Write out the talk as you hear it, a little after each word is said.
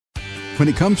When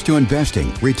it comes to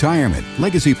investing, retirement,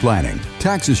 legacy planning,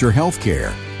 taxes, or health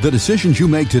care, the decisions you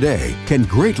make today can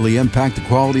greatly impact the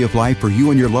quality of life for you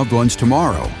and your loved ones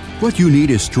tomorrow. What you need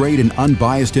is straight and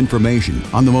unbiased information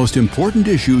on the most important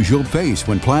issues you'll face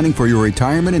when planning for your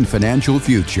retirement and financial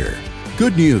future.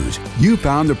 Good news, you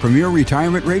found the Premier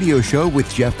Retirement Radio Show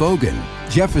with Jeff Hogan.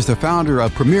 Jeff is the founder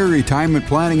of Premier Retirement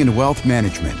Planning and Wealth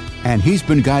Management, and he's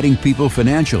been guiding people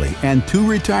financially and to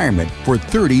retirement for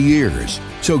 30 years.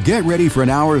 So get ready for an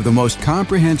hour of the most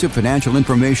comprehensive financial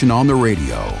information on the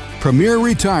radio. Premier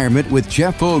Retirement with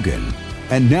Jeff Hogan.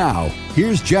 And now,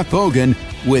 here's Jeff Hogan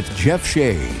with Jeff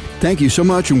Shade. Thank you so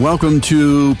much and welcome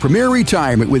to Premier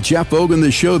Retirement with Jeff Hogan,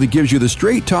 the show that gives you the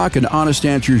straight talk and honest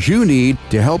answers you need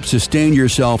to help sustain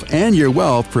yourself and your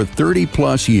wealth for 30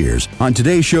 plus years. On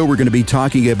today's show, we're going to be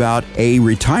talking about a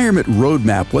retirement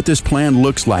roadmap, what this plan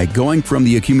looks like, going from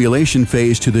the accumulation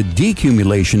phase to the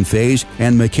decumulation phase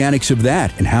and mechanics of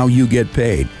that and how you get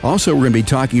paid. Also, we're going to be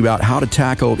talking about how to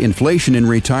tackle inflation in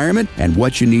retirement and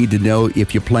what you need to know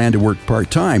if you plan to work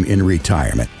part-time in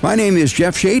retirement. My name is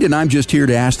Jeff Shade, and I'm just here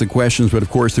to ask the questions, but of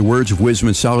course the words of wisdom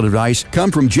and solid advice come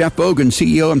from Jeff Hogan,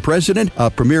 CEO and President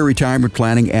of Premier Retirement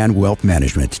Planning and Wealth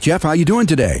Management. Jeff, how you doing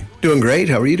today? Doing great.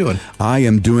 How are you doing? I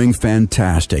am doing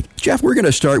fantastic. Jeff, we're going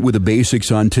to start with the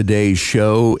basics on today's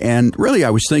show, and really I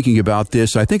was thinking about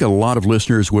this. I think a lot of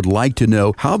listeners would like to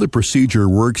know how the procedure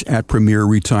works at Premier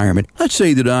Retirement. Let's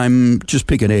say that I'm, just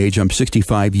pick an age, I'm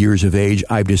 65 years of age.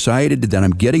 I've decided that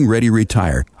I'm getting ready to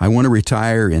retire. I want to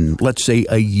retire in, let's say,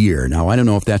 a year. Now, I don't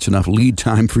know if that's enough lead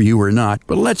time for you or not,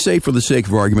 but let's say for the sake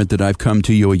of argument that I've come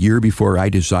to you a year before I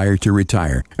desire to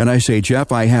retire. And I say,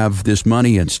 Jeff, I have this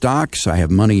money in stocks, I have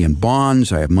money in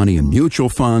bonds, I have money in mutual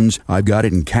funds, I've got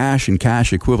it in cash and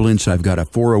cash equivalents, I've got a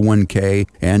 401k,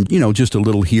 and, just a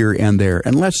little here and there.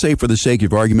 And let's say for the sake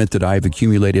of argument that I've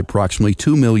accumulated approximately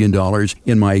 $2 million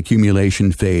in my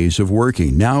accumulation phase of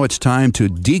working. Now it's time to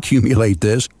decumulate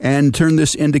this and turn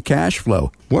this into cash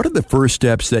flow. What are the first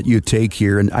steps that you take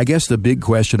here? And I guess the big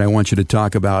question I want you to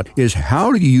talk about is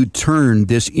how do you turn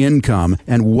this income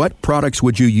and what products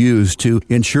would you use to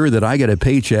ensure that I get a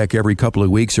paycheck every couple of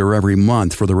weeks or every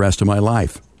month for the rest of my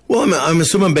life? Well, I'm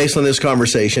assuming based on this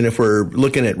conversation, if we're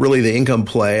looking at really the income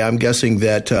play, I'm guessing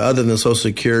that other than Social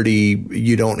Security,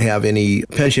 you don't have any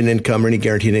pension income or any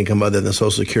guaranteed income other than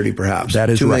Social Security, perhaps. That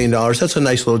is $2 million. That's a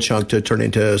nice little chunk to turn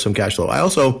into some cash flow. I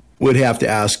also would have to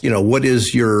ask, what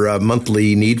is your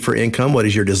monthly need for income? What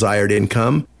is your desired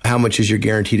income? How much is your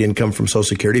guaranteed income from Social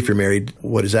Security? If you're married,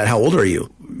 what is that? How old are you?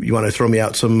 You want to throw me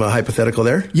out some hypothetical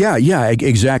there? Yeah,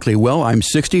 exactly. Well, I'm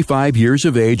 65 years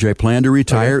of age. I plan to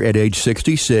retire at age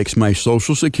 66. My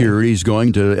Social Security is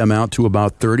going to amount to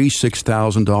about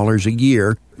 $36,000 a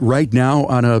year. Right now,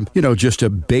 on a, just a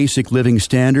basic living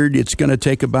standard, it's going to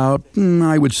take about,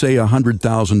 I would say,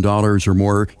 $100,000 or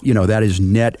more. That is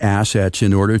net assets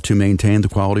in order to maintain the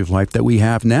quality of life that we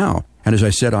have now. And as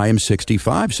I said, I am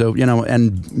 65. So,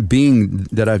 and being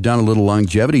that I've done a little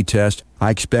longevity test, I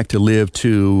expect to live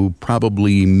to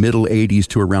probably middle 80s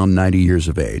to around 90 years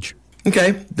of age.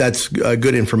 Okay, that's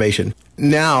good information.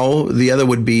 Now, the other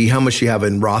would be how much you have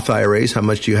in Roth IRAs, how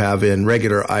much you have in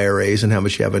regular IRAs, and how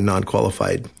much you have in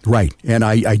non-qualified. Right, and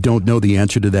I don't know the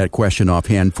answer to that question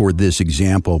offhand for this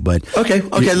example, but... Okay,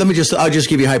 I'll just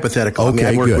give you a hypothetical. Okay,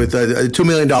 I work good. with a $2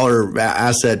 million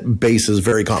asset base is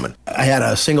very common. I had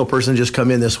a single person just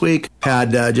come in this week,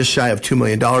 had just shy of $2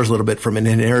 million, a little bit from an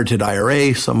inherited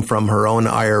IRA, some from her own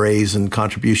IRAs and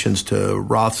contributions to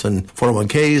Roths and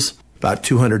 401ks. About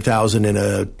 $200,000 in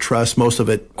a trust, most of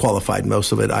it qualified,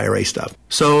 most of it IRA stuff.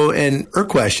 So, and her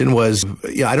question was,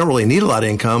 I don't really need a lot of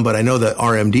income, but I know that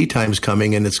RMD time's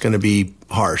coming and it's going to be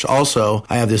harsh. Also,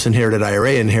 I have this inherited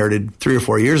IRA inherited 3 or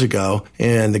 4 years ago,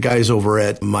 and the guys over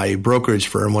at my brokerage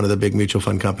firm, one of the big mutual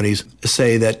fund companies,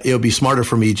 say that it would be smarter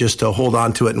for me just to hold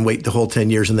on to it and wait the whole 10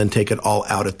 years and then take it all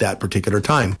out at that particular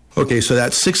time. Okay, so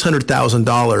that's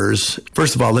 $600,000.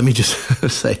 First of all, let me just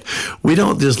say, we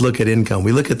don't just look at income.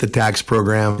 We look at the tax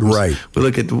programs. Right. We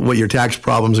look at what your tax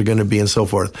problems are going to be and so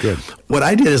forth. Good. What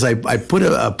I did is I put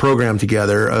a program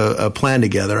together, a plan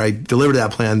together. I delivered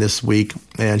that plan this week,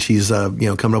 and she's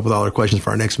coming up with all her questions for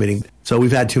our next meeting. So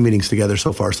we've had 2 meetings together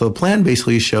so far. So the plan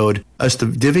basically showed us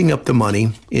divvying up the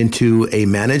money into a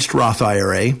managed Roth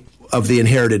IRA of the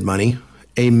inherited money,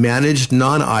 a managed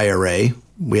non-IRA.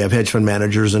 We have hedge fund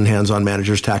managers and hands-on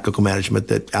managers, tactical management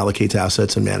that allocates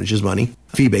assets and manages money,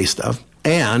 fee-based stuff.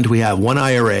 And we have one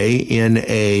IRA in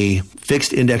a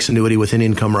fixed index annuity with an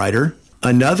income rider,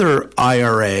 another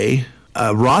IRA,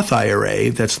 a Roth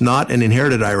IRA that's not an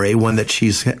inherited IRA, one that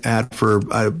she's had for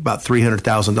about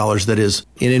 $300,000 that is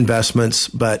in investments,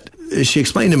 but she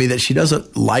explained to me that she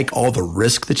doesn't like all the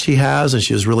risk that she has, and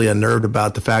she was really unnerved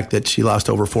about the fact that she lost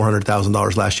over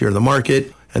 $400,000 last year in the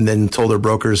market, and then told her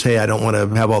brokers, hey, I don't want to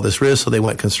have all this risk. So they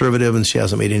went conservative, and she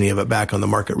hasn't made any of it back on the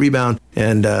market rebound,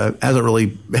 and hasn't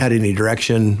really had any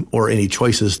direction or any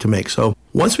choices to make. So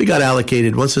once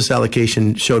this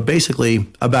allocation showed basically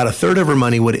about a third of her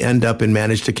money would end up in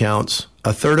managed accounts,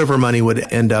 a third of her money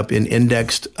would end up in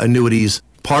indexed annuities,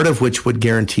 part of which would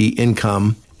guarantee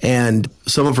income, and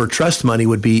some of her trust money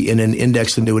would be in an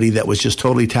indexed annuity that was just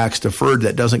totally tax deferred,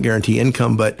 that doesn't guarantee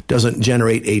income but doesn't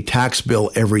generate a tax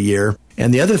bill every year.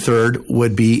 And the other third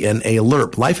would be in a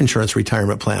LIRP, life insurance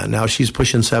retirement plan. Now, she's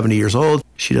pushing 70 years old.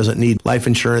 She doesn't need life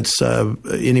insurance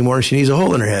anymore. She needs a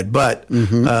hole in her head. But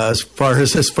as far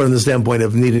as from the standpoint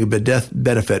of needing a death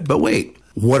benefit. But wait,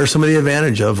 what are some of the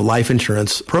advantages of life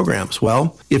insurance programs?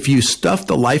 Well, if you stuff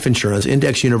the life insurance,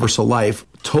 Index Universal Life,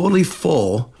 totally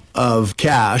full of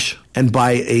cash and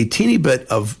buy a teeny bit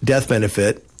of death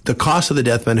benefit, the cost of the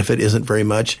death benefit isn't very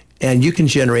much, and you can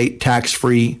generate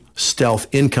tax-free stealth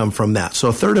income from that. So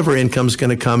a third of her income is going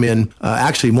to come in,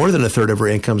 actually more than a third of her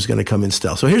income is going to come in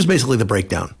stealth. So here's basically the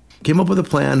breakdown. Came up with a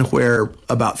plan where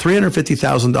about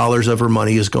 $350,000 of her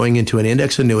money is going into an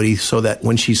index annuity so that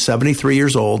when she's 73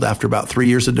 years old, after about 3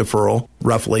 years of deferral,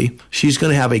 roughly, she's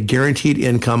going to have a guaranteed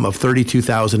income of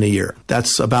 $32,000 a year.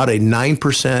 That's about a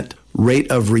 9%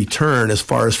 rate of return as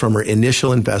far as from her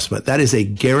initial investment. That is a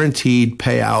guaranteed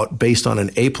payout based on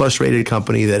an A-plus rated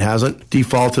company that hasn't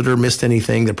defaulted or missed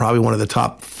anything. They're probably one of the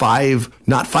top 5,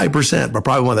 not 5%, but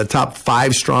probably one of the top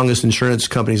 5 strongest insurance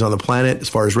companies on the planet as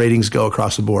far as ratings go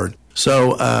across the board.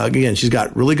 So again, she's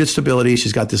got really good stability.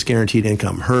 She's got this guaranteed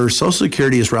income. Her Social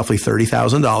Security is roughly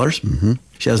 $30,000.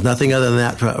 She has nothing other than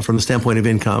that from the standpoint of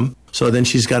income. So then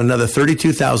she's got another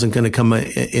 $32,000 going to come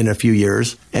in a few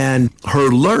years. And her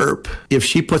LIRP, if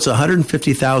she puts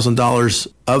 $150,000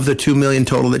 of the $2 million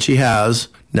total that she has,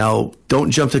 now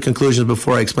don't jump to conclusions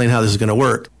before I explain how this is going to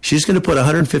work. She's going to put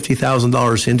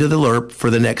 $150,000 into the LIRP for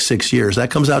the next 6 years.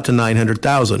 That comes out to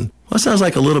 $900,000. Well, that sounds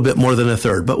like a little bit more than a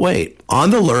third. But wait, on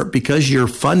the LIRP, because you're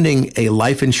funding a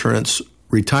life insurance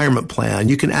retirement plan,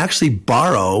 you can actually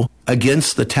borrow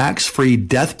against the tax-free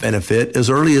death benefit as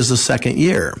early as the second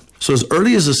year. So as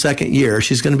early as the second year,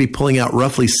 she's going to be pulling out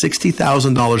roughly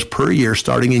 $60,000 per year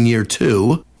starting in year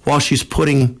 2, while she's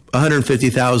putting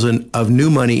 $150,000 of new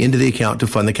money into the account to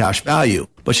fund the cash value.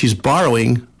 But she's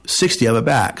borrowing $60,000 of it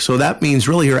back. So that means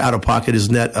really her out-of-pocket is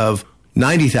net of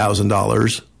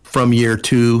 $90,000 from year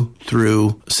 2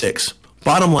 through 6.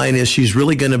 Bottom line is she's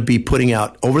really going to be putting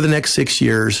out over the next 6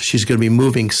 years, she's going to be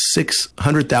moving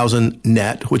 $600,000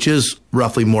 net, which is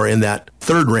roughly more in that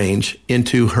third range,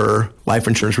 into her life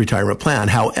insurance retirement plan.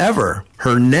 However,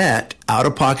 her net out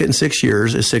of pocket in 6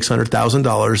 years is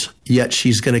 $600,000, yet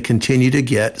she's going to continue to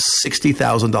get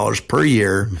 $60,000 per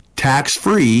year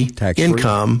tax-free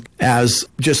income as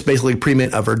just basically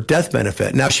payment of her death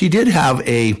benefit. Now, she did have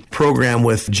a program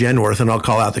with Genworth, and I'll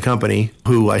call out the company,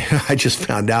 who I just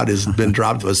found out has been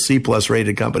dropped to a C-plus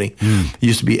rated company.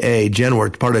 Used to be A,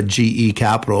 Genworth, part of GE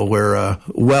Capital, where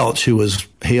Welch, who was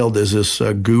hailed as this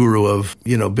guru of,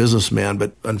 businessman,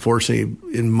 but unfortunately,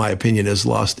 in my opinion, has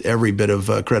lost every bit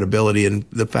of credibility in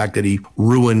the fact that he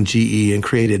ruined GE and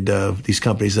created these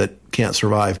companies that can't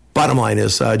survive. Bottom line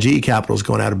is GE Capital is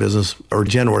going out of business, or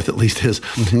Genworth at least is.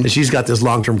 And she's got this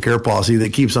long-term care policy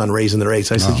that keeps on raising the rates.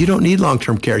 I said, you don't need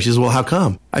long-term care. She says, well, how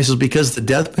come? I said, because the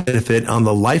death benefit on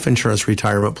the life insurance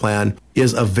retirement plan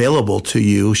is available to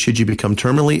you should you become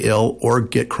terminally ill or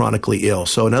get chronically ill.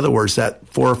 So in other words, that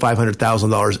 $400,000 or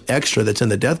 $500,000 extra that's in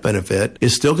the death benefit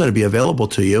is still going to be available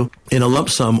to you in a lump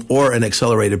sum or an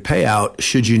accelerated payout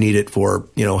should you need it for,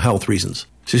 health reasons.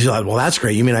 So she's like, well, that's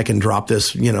great. You mean I can drop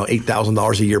this,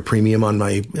 $8,000 a year premium on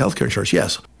my healthcare insurance?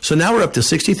 Yes. So now we're up to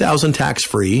 $60,000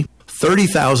 tax-free,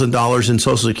 $30,000 in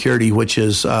Social Security, which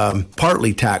is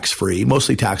partly tax-free,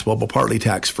 mostly taxable, but partly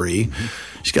tax-free.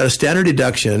 She's got a standard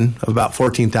deduction of about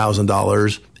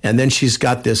 $14,000. And then she's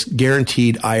got this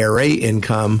guaranteed IRA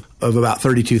income of about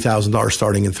 $32,000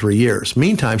 starting in 3 years.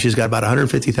 Meantime, she's got about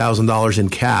 $150,000 in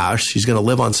cash. She's going to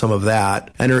live on some of that.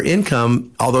 And her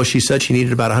income, although she said she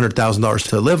needed about $100,000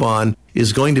 to live on,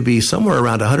 is going to be somewhere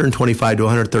around $125,000 to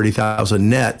 $130,000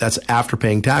 net. That's after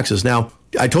paying taxes. Now,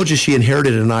 I told you she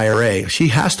inherited an IRA. She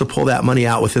has to pull that money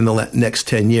out within the next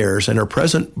 10 years. And her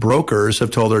present brokers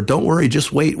have told her, don't worry,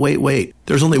 just wait.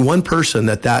 There's only one person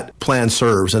that plan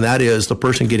serves, and that is the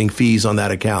person getting fees on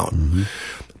that account.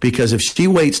 Because if she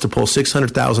waits to pull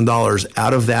 $600,000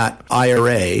 out of that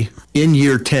IRA in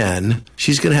year 10,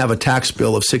 she's going to have a tax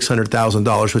bill of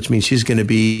 $600,000, which means she's going to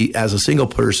be, as a single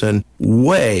person,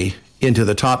 way into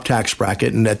the top tax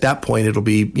bracket. And at that point, it'll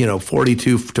be,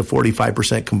 42 to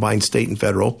 45% combined state and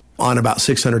federal on about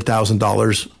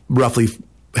 $600,000. Roughly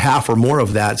half or more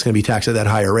of that is going to be taxed at that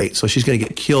higher rate. So she's going to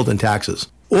get killed in taxes.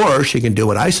 Or she can do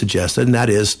what I suggested, and that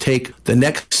is take the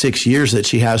next 6 years that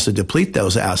she has to deplete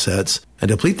those assets and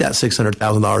deplete that $600,000,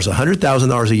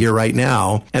 $100,000 a year right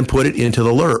now, and put it into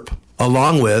the LRRP,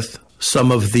 along with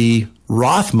some of the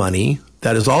Roth money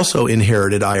that is also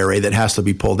inherited IRA that has to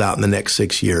be pulled out in the next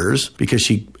 6 years because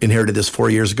she inherited this 4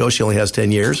 years ago. She only has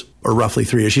 10 years or roughly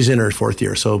 3 years. She's in her fourth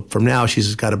year. So from now,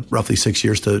 she's got roughly 6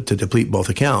 years to deplete both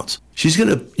accounts. She's going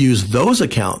to use those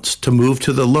accounts to move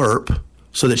to the LRRP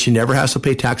so that she never has to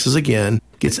pay taxes again,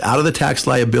 gets out of the tax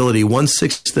liability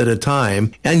 1/6 at a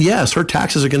time. And yes, her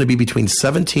taxes are going to be between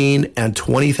 $17,000 and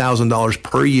 $20,000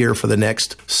 per year for the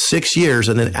next 6 years.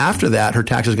 And then after that, her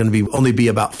taxes are going to only be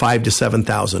about $5,000 to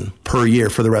 $7,000 per year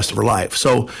for the rest of her life.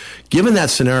 So given that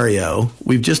scenario,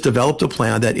 we've just developed a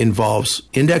plan that involves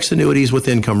index annuities with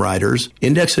income riders,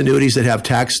 index annuities that have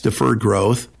tax deferred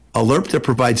growth, a LRRP that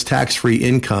provides tax-free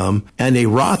income, and a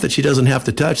Roth that she doesn't have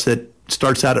to touch that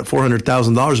starts out at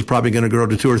 $400,000 is probably going to grow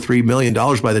to $2 or $3 million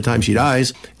by the time she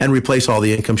dies and replace all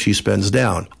the income she spends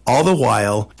down. All the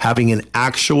while having an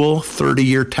actual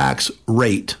 30-year tax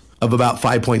rate of about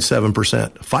 5.7%.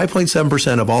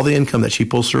 5.7% of all the income that she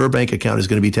pulls through her bank account is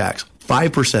going to be taxed.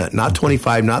 5%, not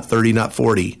 25, not 30, not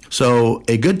 40. So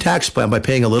a good tax plan by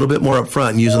paying a little bit more up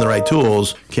front and using the right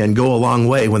tools can go a long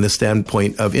way when the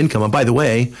standpoint of income. And by the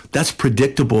way, that's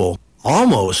predictable,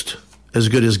 almost as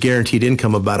good as guaranteed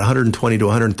income, about 120 to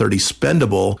 130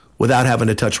 spendable without having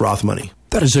to touch Roth money.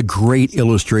 That is a great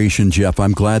illustration, Jeff.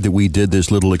 I'm glad that we did this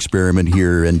little experiment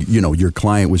here. And, your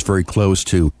client was very close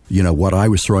to, what I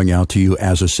was throwing out to you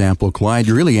as a sample client.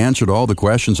 You really answered all the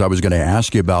questions I was going to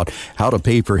ask you about how to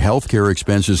pay for healthcare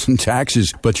expenses and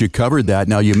taxes, but you covered that.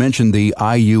 Now, you mentioned the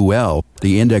IUL,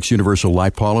 the Index Universal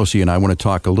Life Policy, and I want to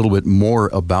talk a little bit more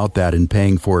about that in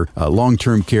paying for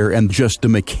long-term care and just the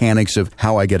mechanics of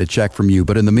how I get a check from you.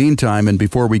 But in the meantime, and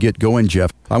before we get going,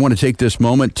 Jeff, I want to take this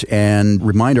moment and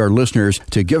remind our listeners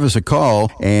to give us a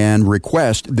call and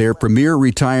request their Premier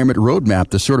Retirement Roadmap,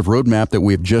 the sort of roadmap that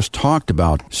we've just talked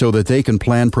about, so that they can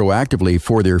plan proactively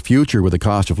for their future with a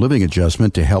cost of living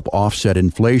adjustment to help offset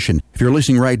inflation. If you're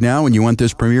listening right now and you want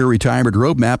this Premier Retirement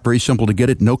Roadmap, very simple to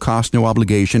get it, no cost, no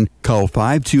obligation. Call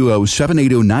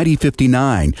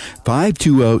 520-780-9059,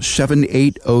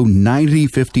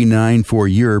 520-780-9059 for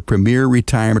your Premier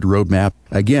Retirement Roadmap.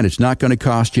 Again, it's not going to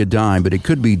cost you a dime, but it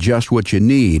could be just what you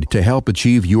need to help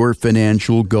achieve your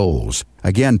financial goals.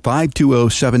 Again,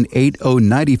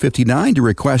 520-780-9059 to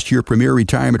request your Premier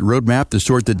Retirement Roadmap, the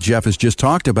sort that Jeff has just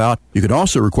talked about. You can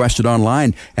also request it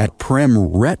online at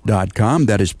premret.com.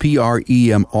 That is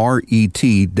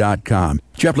PREMRET.com.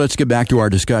 Jeff, let's get back to our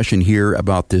discussion here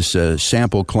about this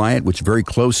sample client, which is very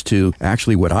close to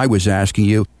actually what I was asking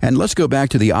you. And let's go back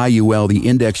to the IUL, the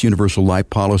Index Universal Life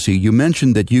Policy. You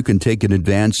mentioned that you can take an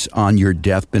advance on your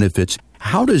death benefits.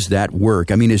 How does that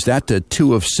work? I mean, is that the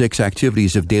 2 of 6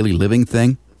 activities of daily living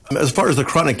thing? As far as the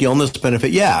chronic illness benefit,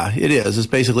 yeah, it is. It's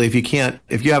basically if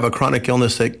you have a chronic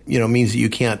illness that, means that you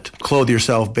can't clothe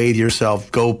yourself, bathe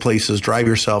yourself, go places, drive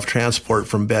yourself, transport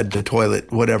from bed to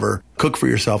toilet, whatever, cook for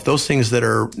yourself, those things that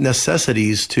are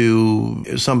necessities to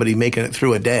somebody making it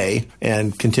through a day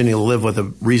and continue to live with a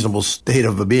reasonable state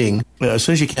of a being. As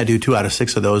soon as you can't do 2 out of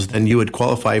 6 of those, then you would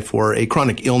qualify for a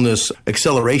chronic illness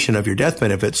acceleration of your death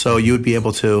benefit. So you would be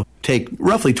able to take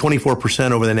roughly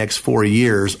 24% over the next 4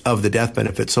 years of the death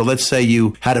benefit. So let's say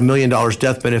you had $1 million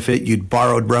death benefit, you'd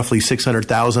borrowed roughly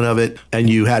 $600,000 of it, and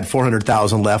you had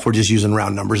 $400,000 left. We're just using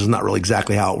round numbers. It's not really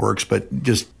exactly how it works, but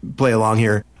just play along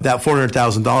here. That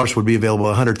 $400,000 would be available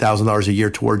 $100,000 a year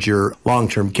towards your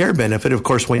long-term care benefit. Of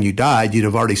course, when you died, you'd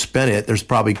have already spent it. There's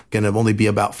probably going to only be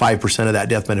about 5% of that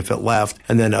death benefit left.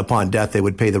 And then upon death, they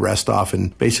would pay the rest off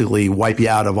and basically wipe you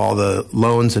out of all the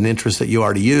loans and interest that you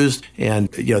already used. And,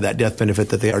 that death benefit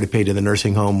that they already paid to the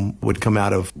nursing home would come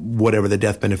out of whatever the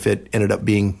death benefit ended up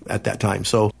being at that time.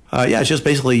 So, it's just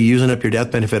basically using up your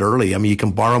death benefit early. I mean, you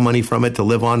can borrow money from it to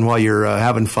live on while you're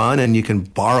having fun, and you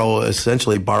can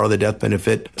essentially borrow the death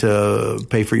benefit to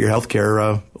pay for your health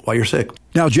care while you're sick.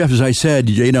 Now, Jeff, as I said,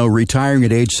 retiring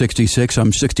at age 66,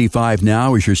 I'm 65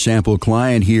 now as your sample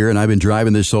client here, and I've been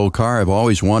driving this old car. I've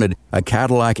always wanted a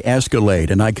Cadillac Escalade,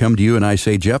 and I come to you and I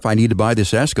say, Jeff, I need to buy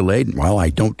this Escalade. Well, I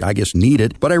guess need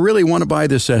it, but I really want to buy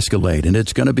this Escalade, and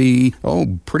it's going to be,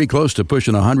 pretty close to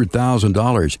pushing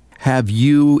 $100,000. Have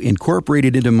you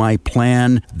incorporated into my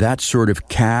plan that sort of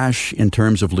cash in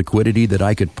terms of liquidity that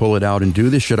I could pull it out and do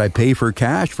this? Should I pay for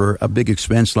cash for a big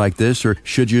expense like this, or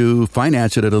should you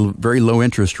finance it at a very low zero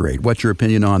interest rate. What's your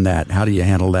opinion on that? How do you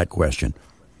handle that question?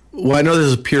 Well, I know this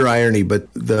is pure irony,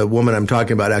 but the woman I'm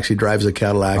talking about actually drives a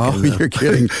Cadillac. Oh, and, you're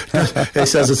kidding. It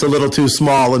says it's a little too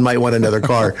small and might want another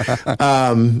car.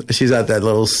 She's at that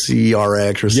little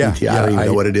CRX or CT. I don't even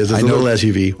know what it is. It's a little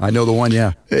SUV. I know the one,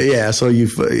 yeah. Yeah, so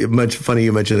funny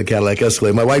you mentioned the Cadillac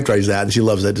Escalade. My wife drives that, and she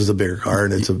loves it. It's a bigger car,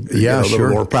 and it's a little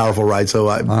more powerful ride. So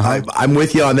I'm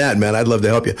with you on that, man. I'd love to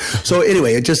help you. So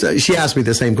anyway, she asked me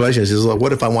the same question. She says, well,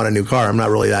 what if I want a new car? I'm not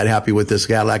really that happy with this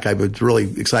Cadillac. I was really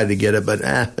excited to get it, but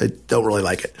I don't really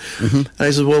like it. Mm-hmm. And I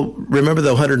said, well, remember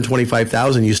the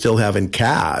 $125,000 you still have in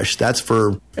cash? That's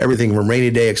for everything from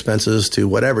rainy day expenses to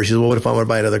whatever. She said, well, what if I want to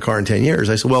buy another car in 10 years?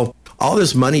 I said, well, all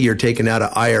this money you're taking out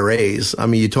of IRAs, I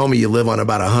mean, you told me you live on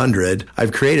about 100.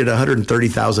 I've created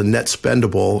 130,000 net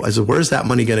spendable. I said, where's that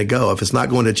money going to go? If it's not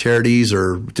going to charities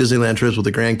or Disneyland trips with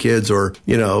the grandkids or,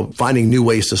 finding new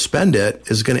ways to spend it,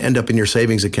 it's going to end up in your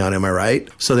savings account. Am I right?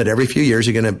 So that every few years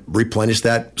you're going to replenish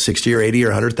that $60 or $80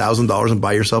 or $100,000 and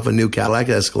buy yourself a new Cadillac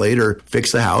Escalade or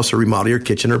fix the house or remodel your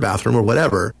kitchen or bathroom or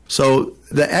whatever. So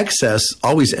the excess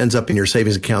always ends up in your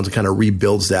savings account and kind of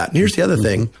rebuilds that. And here's the other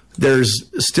thing. There's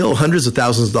still hundreds of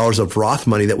thousands of dollars of Roth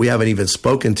money that we haven't even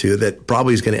spoken to that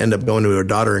probably is going to end up going to her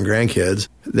daughter and grandkids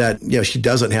that, she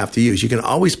doesn't have to use. You can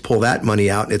always pull that money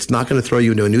out and it's not going to throw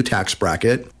you into a new tax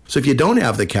bracket. So if you don't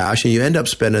have the cash and you end up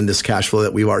spending this cash flow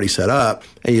that we've already set up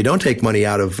and you don't take money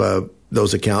out of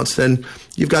those accounts, then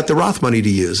you've got the Roth money to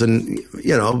use. And,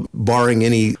 barring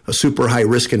any super high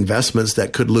risk investments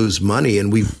that could lose money,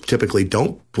 and we typically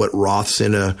don't put Roths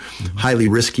in a highly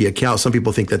risky account. Some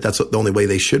people think that that's the only way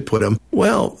they should put them.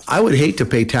 Well, I would hate to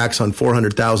pay tax on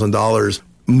 $400,000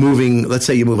 moving, let's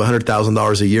say you move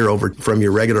 $100,000 a year over from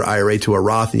your regular IRA to a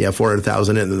Roth and you have $400,000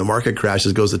 in and then the market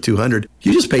crashes, goes to 200.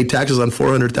 You just paid taxes on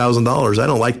 $400,000. I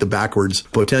don't like the backwards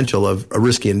potential of a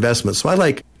risky investment. So I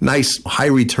like nice, high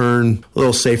return, a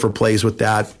little safer plays with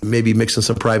that. Maybe mixing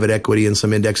some private equity and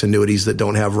some index annuities that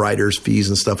don't have riders, fees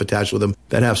and stuff attached with them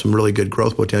that have some really good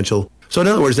growth potential. So in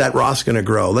other words, that Roth's going to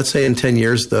grow. Let's say in 10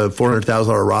 years, the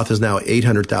 $400,000 Roth is now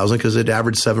 $800,000 because it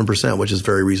averaged 7%, which is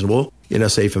very reasonable in a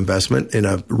safe investment, in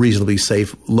a reasonably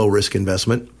safe, low risk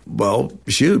investment. Well,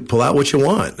 shoot, pull out what you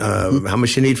want. How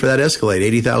much you need for that Escalade?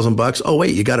 $80,000. Oh,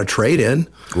 wait, you got a trade in.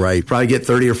 Right. Probably get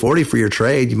 30 or 40 for your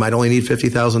trade. You might only need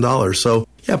 $50,000. So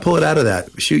yeah, pull it out of that.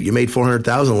 Shoot, you made $400,000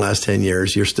 the last 10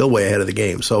 years. You're still way ahead of the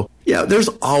game. So yeah, there's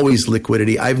always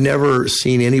liquidity. I've never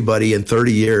seen anybody in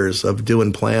 30 years of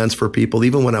doing plans for people,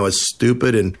 even when I was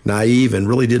stupid and naive and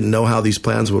really didn't know how these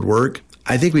plans would work.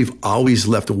 I think we've always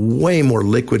left way more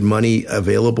liquid money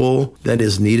available than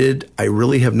is needed. I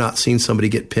really have not seen somebody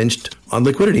get pinched on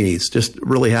liquidity needs. Just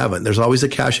really haven't. There's always a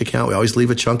cash account. We always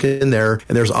leave a chunk in there,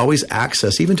 and there's always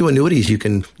access, even to annuities. You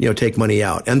can, take money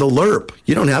out. And the LRP,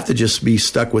 you don't have to just be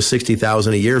stuck with $60,000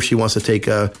 a year. If she wants to take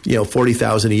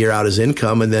 $40,000 a year out as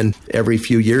income, and then every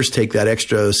few years take that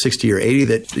extra 60 or 80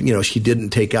 that she didn't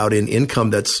take out in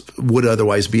income would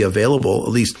otherwise be available.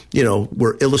 At least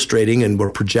we're illustrating and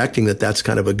we're projecting that that's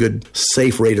kind of a good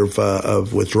safe rate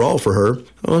of withdrawal for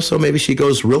her. So maybe she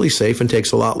goes really safe and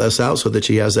takes a lot less out so that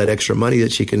she has that extra money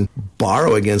that she can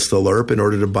borrow against the LRP in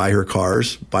order to buy her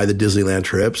cars, buy the Disneyland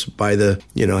trips, buy the,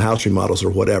 house remodels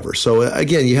or whatever. So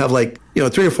again, you have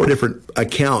 3 or 4 different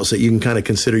accounts that you can kind of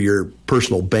consider your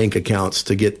personal bank accounts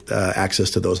to get access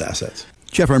to those assets.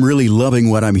 Jeff, I'm really loving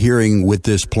what I'm hearing with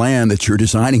this plan that you're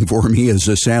designing for me as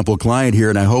a sample client here,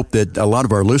 and I hope that a lot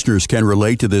of our listeners can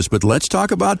relate to this. But let's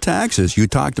talk about taxes. You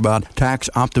talked about tax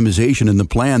optimization in the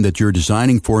plan that you're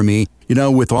designing for me.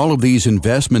 With all of these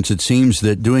investments, it seems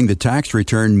that doing the tax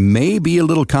return may be a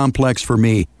little complex for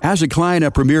me. As a client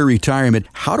at Premier Retirement,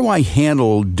 how do I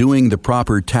handle doing the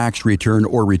proper tax return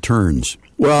or returns?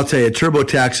 Well, I'll tell you,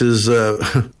 TurboTax is,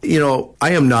 I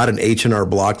am not an H&R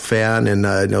Block fan, and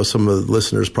I know some of the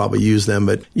listeners probably use them,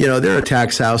 but, they're a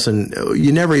tax house, and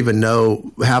you never even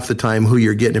know half the time who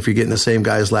you're getting. If you're getting the same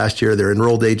guy as last year, they're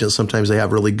enrolled agents. Sometimes they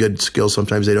have really good skills.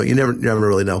 Sometimes they don't. You never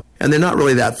really know. And they're not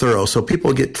really that thorough. So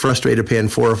people get frustrated paying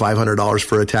 $400 or $500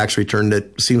 for a tax return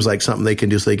that seems like something they can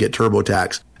do so they get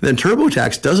TurboTax. Then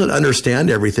TurboTax doesn't understand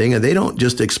everything, and they don't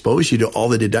just expose you to all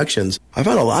the deductions. I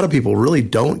found a lot of people really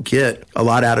don't get a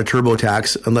lot out of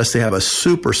TurboTax unless they have a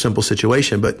super simple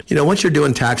situation. But, once you're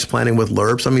doing tax planning with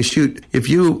LRPs, if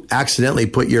you accidentally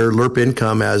put your LRP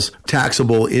income as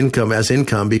taxable income as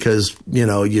income because,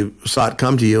 you saw it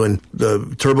come to you and the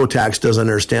TurboTax doesn't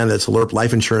understand that's a LRP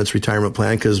life insurance retirement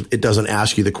plan because it doesn't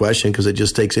ask you the question because it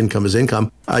just takes income income is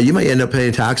income, you may end up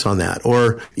paying tax on that.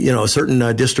 Or,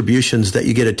 certain distributions that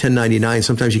you get a 1099,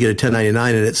 sometimes you get a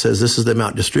 1099 and it says this is the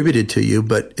amount distributed to you.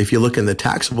 But if you look in the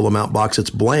taxable amount box, it's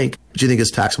blank, but you think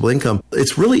it's taxable income.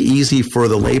 It's really easy for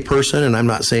the layperson, and I'm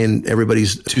not saying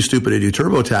everybody's too stupid to do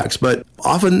TurboTax, but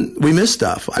often we miss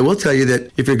stuff. I will tell you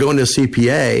that if you're going to a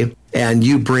CPA and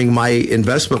you bring my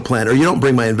investment plan, or you don't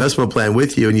bring my investment plan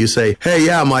with you, and you say, hey,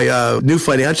 yeah, my new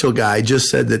financial guy just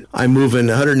said that I'm moving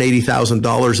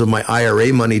 $180,000 of my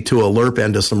IRA money to a LERP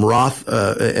and to some Roth,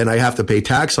 and I have to pay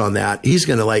tax on that, he's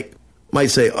going to might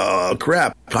say, oh,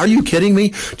 crap, are you kidding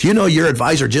me? Do you know your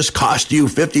advisor just cost you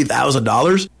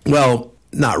 $50,000? Well,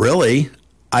 not really.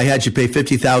 I had you pay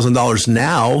 $50,000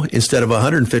 now instead of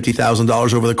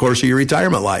 $150,000 over the course of your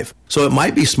retirement life. So it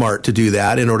might be smart to do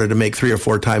that in order to make 3 or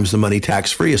 4 times the money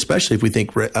tax-free, especially if we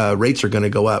think rates are going to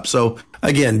go up. So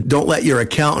again, don't let your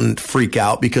accountant freak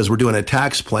out because we're doing a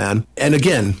tax plan. And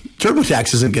again,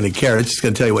 TurboTax isn't going to care. It's just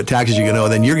going to tell you what taxes you're going to owe.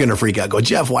 And then you're going to freak out. Go,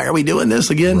 Jeff, why are we doing this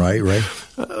again? Right.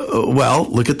 Well,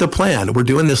 look at the plan. We're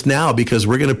doing this now because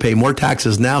we're going to pay more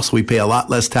taxes now, so we pay a lot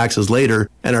less taxes later.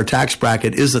 And our tax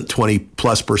bracket isn't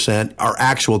 20+%. Our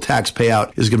actual tax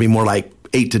payout is going to be more like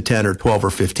 8 to 10 or 12 or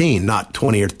 15, not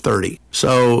 20 or 30.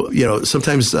 So,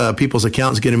 sometimes people's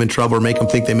accountants get them in trouble or make them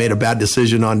think they made a bad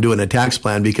decision on doing a tax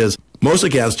plan because most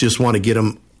accountants just want to get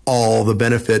them all the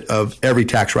benefit of every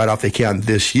tax write-off they can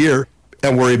this year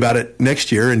and worry about it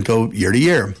next year and go year to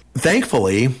year.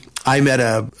 Thankfully, I met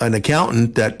an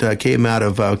accountant that came out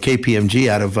of KPMG,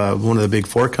 out of one of the big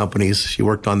 4 companies. She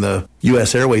worked on the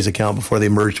U.S. Airways account before they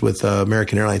merged with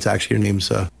American Airlines. Actually, her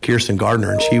name's Kirsten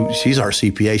Gardner, and she's our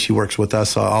CPA. She works with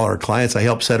us, all our clients. I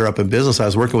helped set her up in business. I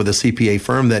was working with a CPA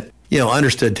firm that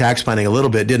understood tax planning a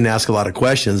little bit, didn't ask a lot of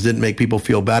questions, didn't make people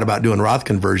feel bad about doing Roth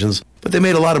conversions, but they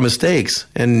made a lot of mistakes,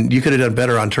 and you could have done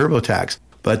better on TurboTax.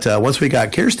 But once we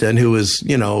got Kirsten, who was,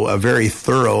 a very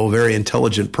thorough, very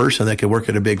intelligent person that could work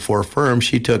at a big 4 firm,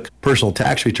 she took personal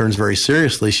tax returns very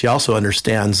seriously. She also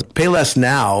understands pay less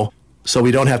now so we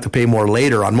don't have to pay more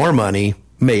later on more money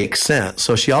makes sense.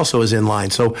 So she also is in line.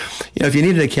 So, if you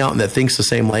need an accountant that thinks the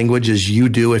same language as you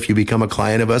do if you become a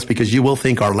client of us, because you will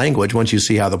think our language once you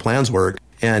see how the plans work,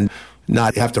 and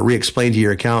not have to re-explain to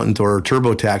your accountant or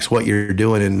TurboTax what you're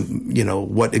doing and,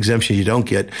 what exemptions you don't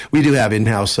get. We do have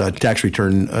in-house tax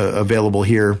return available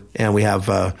here, and we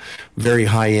have very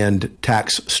high-end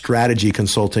tax strategy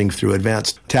consulting through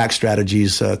Advanced Tax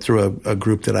Strategies through a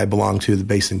group that I belong to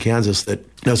based in Kansas that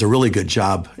does a really good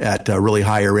job at really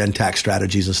higher-end tax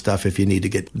strategies and stuff if you need to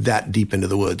get that deep into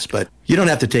the woods. But you don't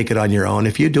have to take it on your own.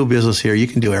 If you do business here, you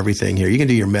can do everything here. You can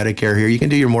do your Medicare here. You can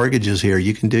do your mortgages here.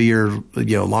 You can do your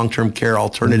long-term care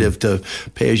alternative to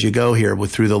pay-as-you-go here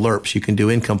through the LERPs. You can do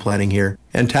income planning here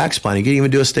and tax planning. You can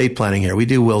even do estate planning here. We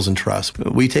do wills and trusts.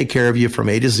 We take care of you from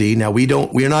A to Z. Now,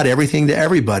 we're not everything to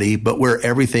everybody, but we're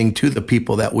everything to the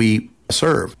people that we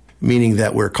serve. Meaning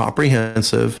that we're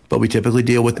comprehensive, but we typically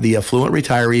deal with the affluent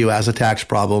retiree who has a tax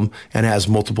problem and has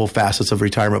multiple facets of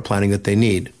retirement planning that they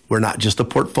need. We're not just a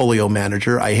portfolio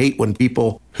manager. I hate when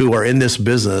people who are in this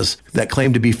business that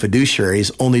claim to be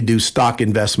fiduciaries only do stock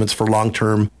investments for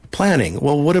long-term planning.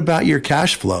 Well, what about your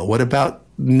cash flow? What about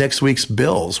next week's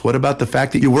bills? What about the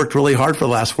fact that you worked really hard for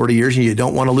the last 40 years and you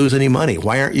don't want to lose any money?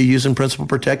 Why aren't you using principal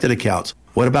protected accounts?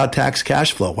 What about tax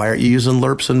cash flow? Why aren't you using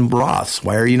LERPs and Roths?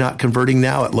 Why are you not converting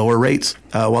now at lower rates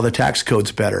while the tax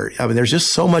code's better? I mean, there's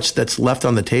just so much that's left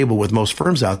on the table with most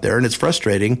firms out there, and it's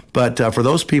frustrating. But for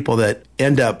those people that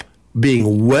end up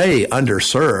being way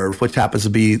underserved, which happens to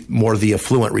be more the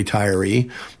affluent retiree,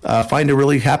 find a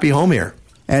really happy home here.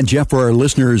 And Jeff, for our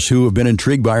listeners who have been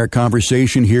intrigued by our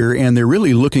conversation here, and they're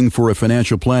really looking for a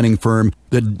financial planning firm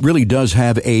that really does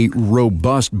have a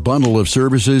robust bundle of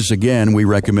services. Again, we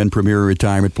recommend Premier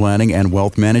Retirement Planning and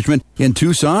Wealth Management in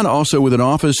Tucson, also with an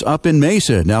office up in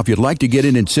Mesa. Now, if you'd like to get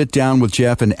in and sit down with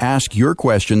Jeff and ask your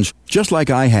questions, just like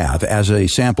I have as a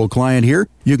sample client here,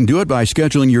 you can do it by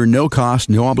scheduling your no-cost,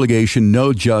 no-obligation,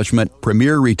 no judgment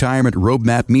Premier Retirement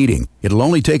Roadmap meeting. It'll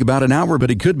only take about an hour,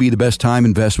 but it could be the best time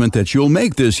investment that you'll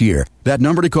make this year. That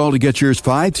number to call to get yours,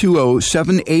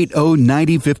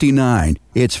 520-780-9059.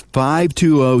 It's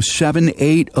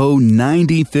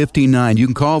 520-780-9059. You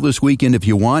can call this weekend if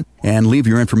you want and leave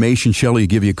your information. Shelley will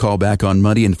give you a call back on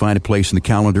Monday and find a place in the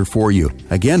calendar for you.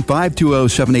 Again,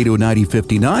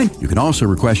 520-780-9059. You can also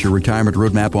request your retirement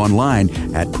roadmap online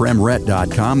at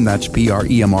premret.com. That's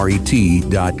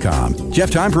PREMRET.com. Jeff,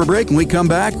 time for a break. When we come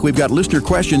back, we've got listener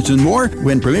questions and more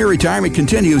when Premier Retirement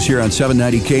continues here on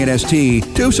 790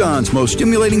 KNST, Tucson's most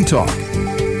stimulating talk.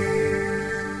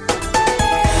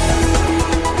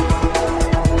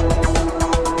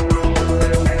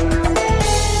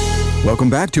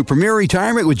 Welcome back to Premier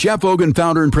Retirement with Jeff Vogan,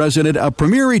 founder and president of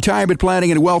Premier Retirement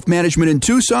Planning and Wealth Management in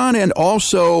Tucson and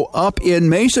also up in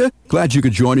Mesa. Glad you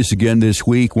could join us again this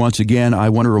week. Once again, I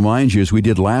want to remind you, as we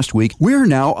did last week, we're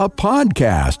now a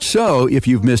podcast. So if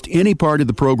you've missed any part of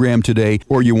the program today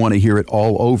or you want to hear it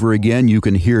all over again, you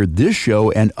can hear this show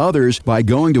and others by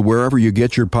going to wherever you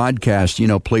get your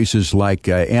podcasts, places like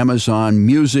Amazon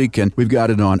Music, and we've got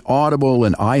it on Audible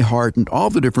and iHeart and all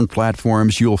the different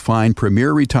platforms. You'll find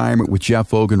Premier Retirement with Jeff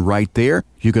Vogan right there.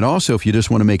 You can also, if you just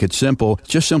want to make it simple,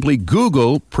 just simply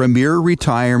Google Premier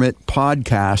Retirement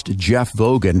Podcast Jeff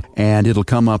Vogan, and it'll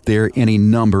come up there any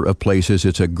number of places.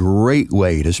 It's a great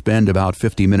way to spend about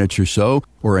 50 minutes or so,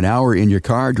 or an hour in your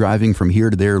car driving from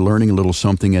here to there, learning a little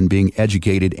something and being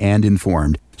educated and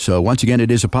informed. So once again,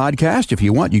 it is a podcast. If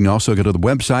you want, you can also go to the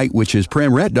website, which is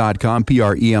premret.com,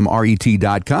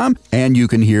 PREMRET.com, and you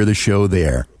can hear the show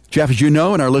there. Jeff, as you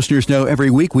know, and our listeners know, every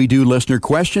week we do listener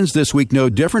questions. This week, no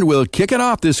different. We'll kick it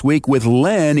off this week with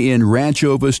Len in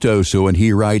Rancho Vistoso, and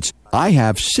he writes, I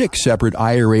have 6 separate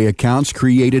IRA accounts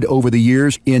created over the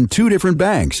years in 2 different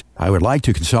banks. I would like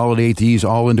to consolidate these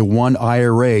all into one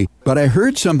IRA, but I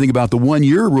heard something about the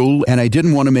 1-year rule, and I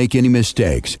didn't want to make any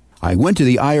mistakes. I went to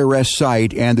the IRS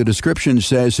site, and the description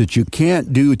says that you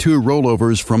can't do 2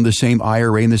 rollovers from the same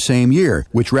IRA in the same year,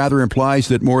 which rather implies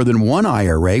that more than one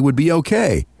IRA would be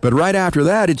okay. But right after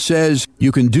that, it says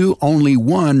you can do only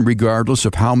one regardless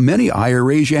of how many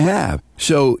IRAs you have.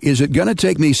 So is it going to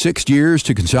take me 6 years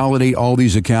to consolidate all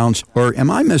these accounts, or am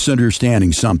I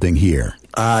misunderstanding something here?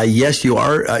 Yes, you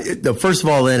are. First of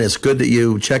all, then, it's good that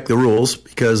you check the rules,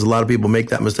 because a lot of people make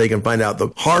that mistake and find out the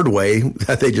hard way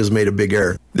that they just made a big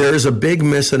error. There is a big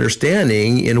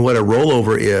misunderstanding in what a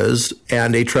rollover is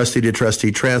and a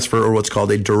trustee-to-trustee transfer, or what's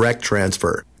called a direct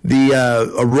transfer. A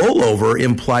rollover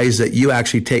implies that you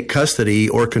actually take custody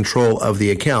or control of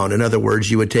the account. In other words,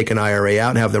 you would take an IRA out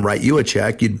and have them write you a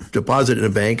check. You'd deposit it in a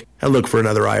bank and look for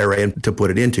another IRA to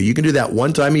put it into. You can do that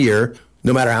one time a year,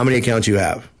 no matter how many accounts you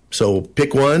have. So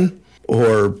pick one,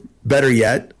 or better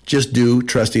yet, just do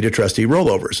trustee-to-trustee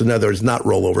rollovers. In other words, not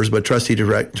rollovers, but trustee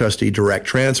direct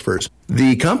transfers.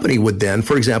 The company would then,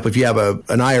 for example, if you have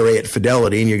an IRA at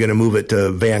Fidelity and you're going to move it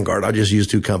to Vanguard, I'll just use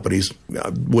 2 companies. I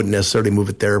wouldn't necessarily move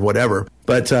it there, whatever.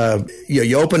 But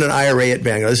you open an IRA at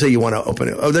Vanguard. Let's say you want to open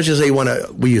it. Let's just say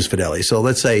we use Fidelity. So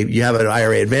let's say you have an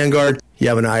IRA at Vanguard, you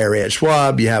have an IRA at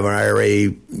Schwab, you have an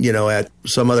IRA, at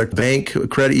some other bank,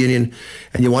 credit union,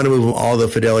 and you want to move all the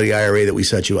Fidelity IRA that we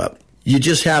set you up. You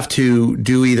just have to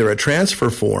do either a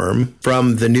transfer form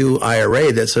from the new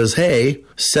IRA that says, hey,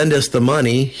 send us the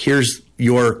money. Here's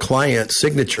your client's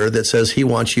signature that says he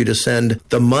wants you to send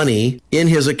the money in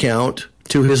his account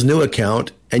to his new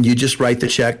account, and you just write the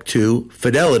check to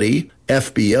Fidelity,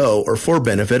 FBO, or for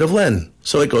benefit of Len.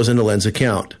 So it goes into Len's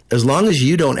account. As long as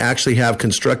you don't actually have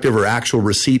constructive or actual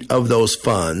receipt of those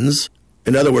funds,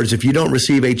 in other words, if you don't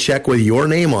receive a check with your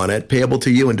name on it, payable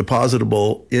to you and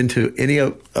depositable into any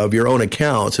of your own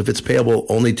accounts, if it's payable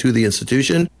only to the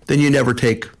institution, then you never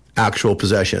take actual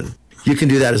possession. You can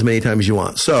do that as many times as you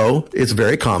want. So it's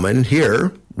very common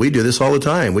here. We do this all the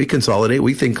time. We consolidate.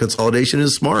 We think consolidation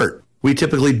is smart. We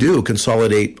typically do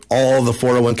consolidate all the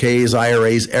 401ks,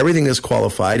 IRAs, everything that's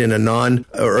qualified in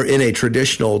a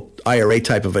traditional IRA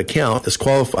type of account that's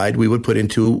qualified. We would put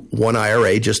into one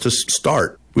IRA just to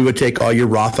start. We would take all your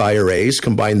Roth IRAs,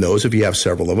 combine those if you have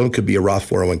several of them. It could be a Roth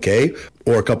 401k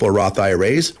or a couple of Roth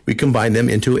IRAs. We combine them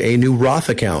into a new Roth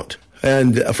account.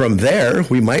 And from there,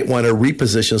 we might want to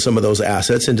reposition some of those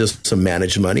assets into some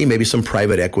managed money, maybe some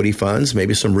private equity funds,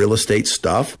 maybe some real estate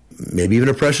stuff, maybe even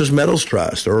a precious metals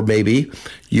trust, or maybe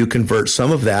you convert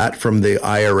some of that from the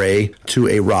IRA to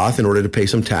a Roth in order to pay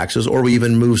some taxes, or we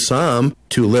even move some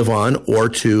to live on or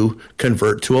to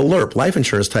convert to a LIRP, life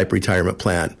insurance type retirement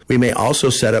plan. We may also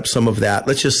set up some of that.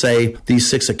 Let's just say these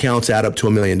 6 accounts add up to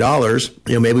 $1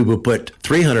 million. Maybe we'll put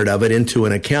 300 of it into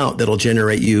an account that'll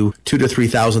generate you $2,000 to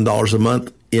 $3,000 a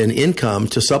month in income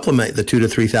to supplement the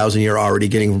 $2,000 to $3,000 you're already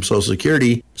getting from Social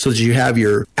Security, so that you have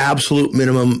your absolute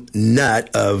minimum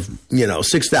net of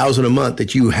 $6,000 a month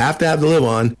that you have to have to live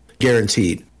on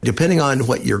guaranteed. Depending on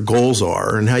what your goals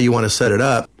are and how you want to set it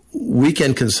up, we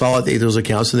can consolidate those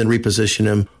accounts and then reposition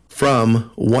them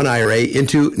from one IRA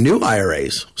into new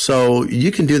IRAs. So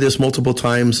you can do this multiple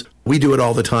times. We do it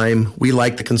all the time. We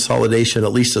like the consolidation,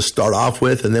 at least to start off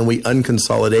with, and then we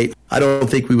unconsolidate. I don't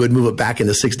think we would move it back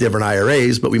into 6 different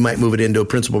IRAs, but we might move it into a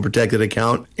principal protected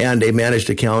account and a managed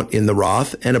account in the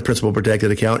Roth, and a principal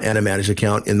protected account and a managed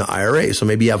account in the IRA. So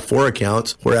maybe you have 4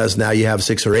 accounts, whereas now you have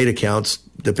 6 or 8 accounts,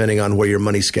 depending on where your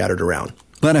money's scattered around.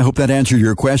 Glenn, I hope that answered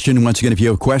your question. Once again, if you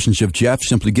have questions of Jeff,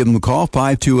 simply give him a call,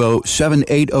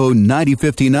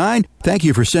 520-780-9059. Thank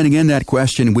you for sending in that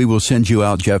question. We will send you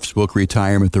out Jeff's book,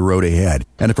 Retirement, The Road Ahead.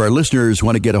 And if our listeners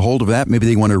want to get a hold of that, maybe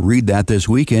they want to read that this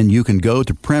weekend, you can go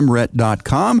to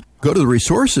premret.com, go to the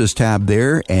resources tab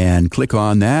there and click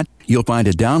on that. You'll find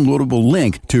a downloadable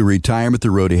link to Retirement, The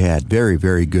Road Ahead. Very,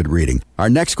 very good reading. Our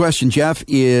next question, Jeff,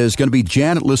 is going to be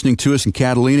Janet listening to us in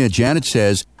Catalina. Janet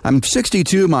says, I'm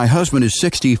 62, my husband is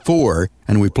 64,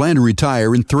 and we plan to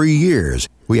retire in 3 years.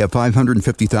 We have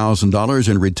 $550,000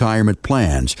 in retirement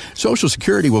plans. Social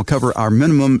Security will cover our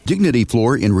minimum dignity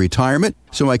floor in retirement.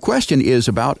 So my question is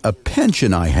about a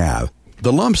pension I have.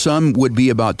 The lump sum would be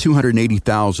about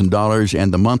 $280,000,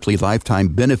 and the monthly lifetime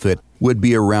benefit would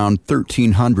be around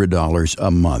 $1,300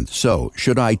 a month. So,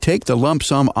 should I take the lump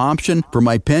sum option for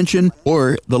my pension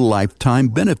or the lifetime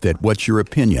benefit? What's your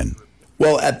opinion?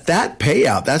 Well, at that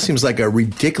payout, that seems like a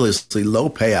ridiculously low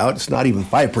payout. It's not even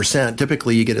 5%.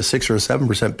 Typically, you get a 6 or a 7%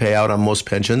 payout on most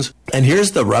pensions. And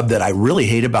here's the rub that I really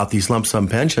hate about these lump sum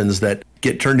pensions that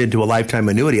get turned into a lifetime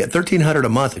annuity. At $1,300 a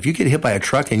month, if you get hit by a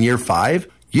truck in year 5,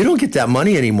 you don't get that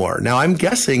money anymore. Now, I'm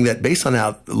guessing that based on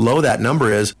how low that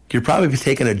number is, you're probably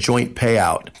taking a joint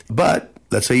payout. But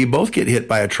let's say you both get hit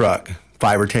by a truck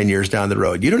 5 or 10 years down the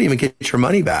road. You don't even get your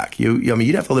money back.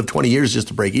 You'd have to live 20 years just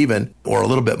to break even, or a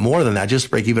little bit more than that, just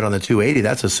to break even on the 280.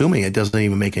 That's assuming it doesn't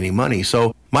even make any money.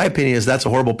 So my opinion is that's a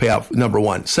horrible payout, number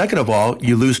one. Second of all,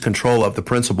 you lose control of the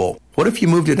principal. What if you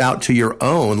moved it out to your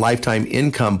own lifetime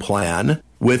income plan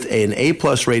with an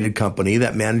A-plus rated company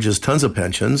that manages tons of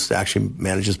pensions, actually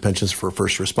manages pensions for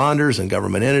first responders and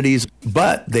government entities,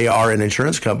 but they are an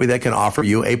insurance company that can offer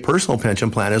you a personal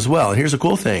pension plan as well. And here's the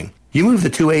cool thing. You move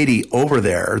the 280 over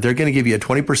there, they're going to give you a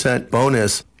 20%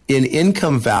 bonus in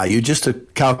income value just to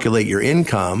calculate your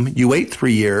income. You wait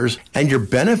 3 years and your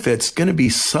benefit's going to be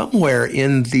somewhere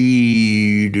in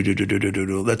the,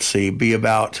 be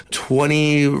about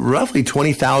roughly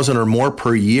 20,000 or more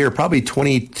per year, probably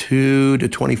 22 to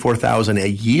 24,000 a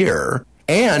year.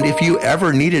 And if you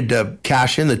ever needed to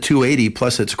cash in the 280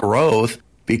 plus its growth,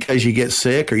 because you get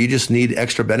sick or you just need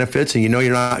extra benefits and you know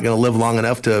you're not going to live long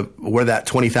enough to where that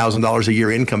 $20,000 a year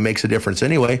income makes a difference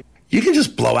anyway, you can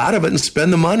just blow out of it and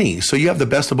spend the money. So you have the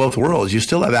best of both worlds. You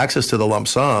still have access to the lump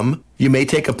sum. You may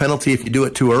take a penalty if you do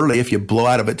it too early, if you blow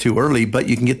out of it too early, but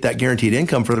you can get that guaranteed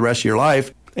income for the rest of your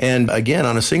life. And again,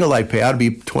 on a single life payout, it'd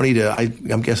be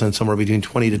I'm guessing somewhere between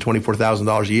 $20,000 to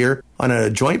 $24,000 a year. On a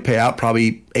joint payout,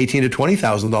 probably $18,000 to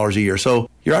 $20,000 a year. So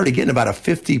you're already getting about a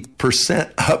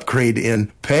 50% upgrade in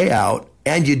payout,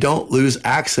 and you don't lose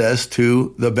access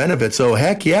to the benefits. So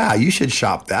heck yeah, you should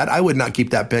shop that. I would not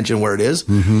keep that pension where it is.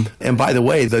 Mm-hmm. And by the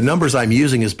way, the numbers I'm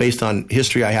using is based on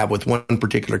history I have with one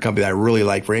particular company that I really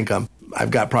like for income. I've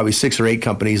got probably 6 or 8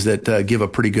 companies that give a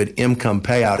pretty good income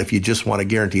payout if you just want a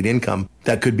guaranteed income.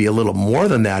 That could be a little more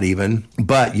than that even,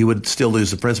 but you would still lose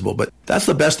the principal. But that's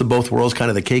the best of both worlds, kind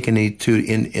of the cake and eat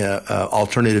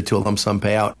alternative to a lump sum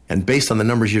payout. And based on the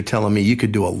numbers you're telling me, you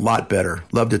could do a lot better.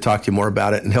 Love to talk to you more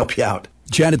about it and help you out.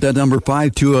 Janet, that number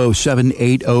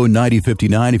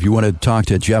 520-780-9059 if you want to talk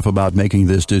to Jeff about making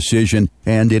this decision.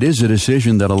 And it is a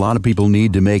decision that a lot of people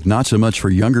need to make, not so much for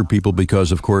younger people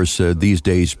because, of course, these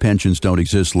days pensions don't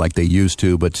exist like they used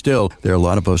to. But still, there are a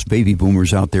lot of us baby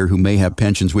boomers out there who may have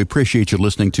pensions. We appreciate you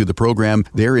listening to the program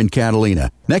there in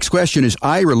Catalina. Next question is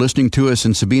Ira listening to us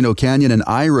in Sabino Canyon. And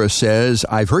Ira says,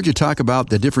 I've heard you talk about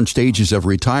the different stages of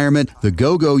retirement, the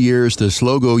go-go years, the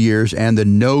slow-go years, and the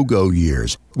no-go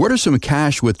years. What are some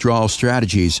cash withdrawal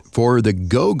strategies for the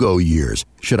go-go years?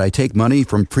 Should I take money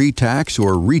from pre-tax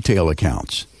or retail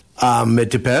accounts? It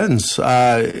depends.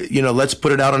 Let's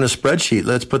put it out on a spreadsheet.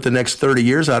 Let's put the next 30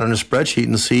 years out on a spreadsheet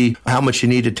and see how much you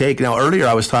need to take. Now, earlier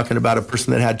I was talking about a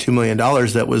person that had $2 million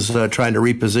that was trying to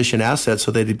reposition assets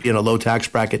so they'd be in a low tax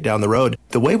bracket down the road.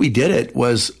 The way we did it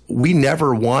was we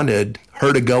never wanted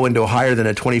her to go into higher than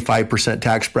a 25%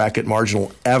 tax bracket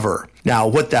marginal ever. Now,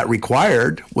 what that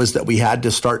required was that we had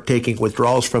to start taking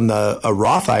withdrawals from a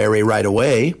Roth IRA right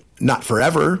away, not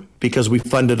forever, because we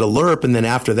funded a LERP, and then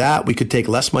after that, we could take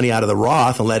less money out of the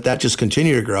Roth and let that just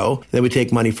continue to grow. Then we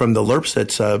take money from the LERPs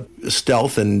that's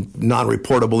stealth and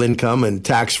non-reportable income and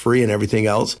tax-free and everything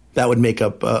else. That would make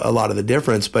up a lot of the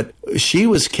difference. But she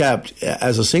was kept,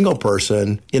 as a single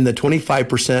person, in the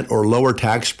 25% or lower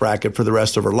tax bracket for the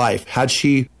rest of her life. Had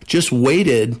she just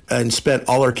waited and spent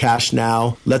all her cash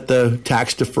now, let the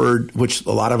tax deferred, which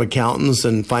a lot of accountants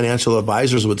and financial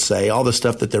advisors would say, all the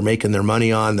stuff that they're making their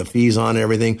money on, the fees on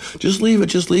everything, just leave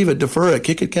it, defer it,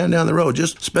 kick it down the road.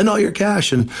 Just spend all your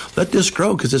cash and let this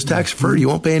grow because it's tax deferred. You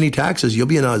won't pay any taxes. You'll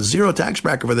be in a zero tax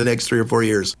bracket for the next 3 or 4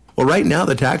 years. Well, right now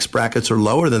the tax brackets are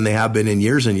lower than they have been in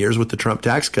years and years with the Trump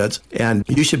tax cuts. And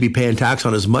you should be paying tax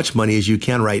on as much money as you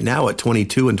can right now at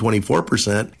 22 and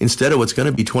 24% instead of what's going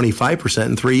to be 25%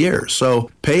 in 3 years.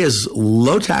 So pay as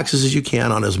low taxes as you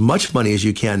can on as much money as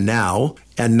you can now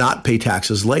and not pay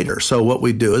taxes later. So what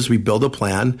we do is we build a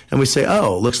plan and we say,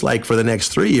 oh, looks like for the next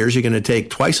 3 years, you're going to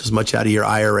take twice as much out of your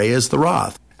IRA as the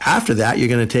Roth. After that, you're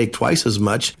going to take twice as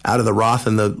much out of the Roth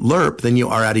and the LERP than you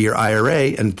are out of your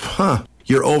IRA. And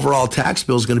your overall tax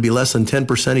bill is going to be less than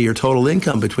 10% of your total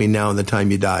income between now and the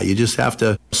time you die. You just have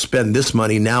to spend this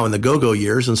money now in the go-go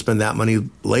years and spend that money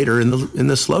later in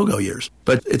the slow-go years.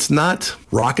 But it's not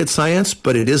rocket science,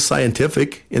 but it is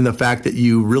scientific in the fact that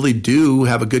you really do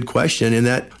have a good question in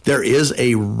that there is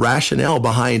a rationale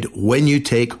behind when you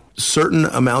take certain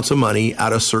amounts of money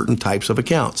out of certain types of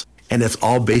accounts. And it's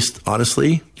all based,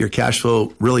 honestly, your cash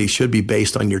flow really should be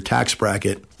based on your tax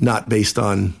bracket, not based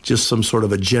on just some sort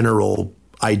of a general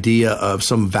idea of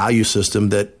some value system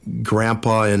that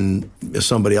grandpa and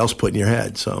somebody else put in your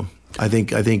head. So I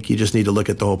think you just need to look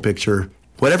at the whole picture.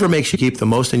 Whatever makes you keep the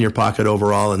most in your pocket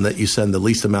overall and that you send the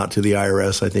least amount to the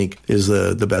IRS, I think, is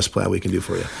the best plan we can do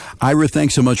for you. Ira,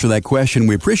 thanks so much for that question.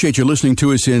 We appreciate you listening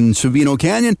to us in Savino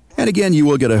Canyon. And again, you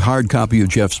will get a hard copy of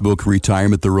Jeff's book,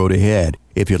 Retirement: The Road Ahead.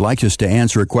 If you'd like us to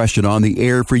answer a question on the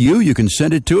air for you, you can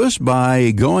send it to us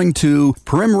by going to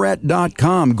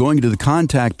primret.com, going to the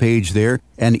contact page there,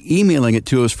 and emailing it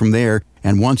to us from there.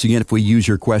 And once again, if we use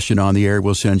your question on the air,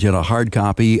 we'll send you a hard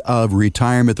copy of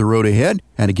Retirement: The Road Ahead.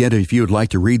 And again, if you would like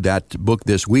to read that book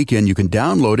this weekend, you can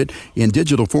download it in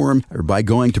digital form or by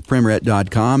going to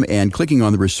primret.com and clicking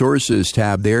on the resources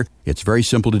tab there. It's very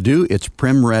simple to do. It's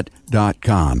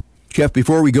primret.com. Jeff,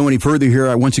 before we go any further here,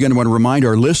 I once again want to remind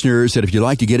our listeners that if you'd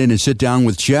like to get in and sit down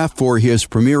with Jeff for his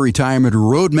Premier Retirement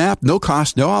Roadmap, no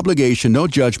cost, no obligation, no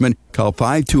judgment, call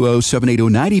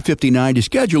 520-780-9059 to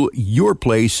schedule your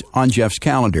place on Jeff's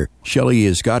calendar. Shelley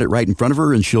has got it right in front of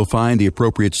her, and she'll find the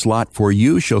appropriate slot for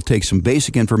you. She'll take some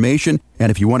basic information, and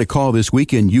if you want to call this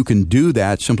weekend, you can do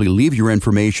that. Simply leave your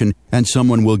information, and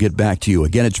someone will get back to you.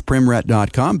 Again, it's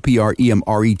primret.com,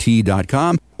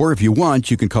 Premret.com. Or if you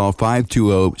want, you can call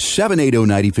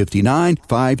 520-780-9059,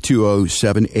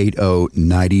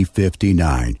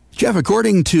 520-780-9059. Jeff,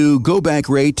 according to Go Bank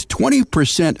Rate,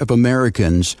 20% of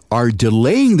Americans are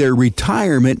delaying their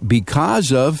retirement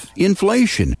because of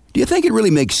inflation. Do you think it really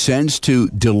makes sense to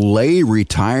delay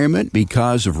retirement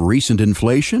because of recent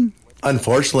inflation?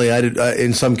 Unfortunately,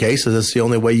 in some cases, it's the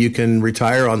only way you can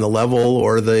retire on the level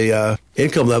or the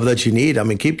income level that you need. I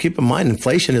mean, keep in mind,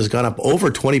 inflation has gone up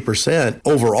over 20%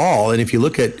 overall. And if you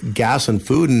look at gas and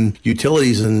food and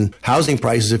utilities and housing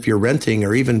prices, if you're renting,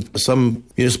 or even some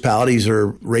municipalities are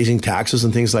raising taxes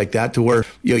and things like that to where,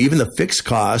 even the fixed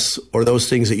costs or those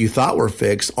things that you thought were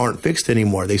fixed aren't fixed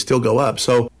anymore. They still go up.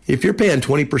 So if you're paying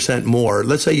 20% more,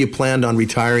 let's say you planned on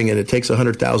retiring and it takes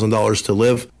 $100,000 to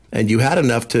live, and you had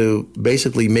enough to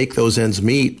basically make those ends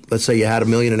meet. Let's say you had $1.5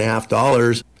 million,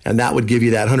 and that would give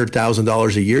you that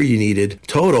 $100,000 a year you needed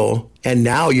total. And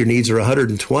now your needs are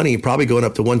 120, probably going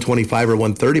up to 125 or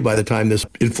 130 by the time this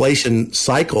inflation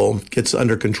cycle gets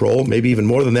under control, maybe even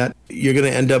more than that. You're going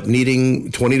to end up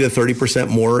needing 20 to 30%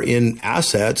 more in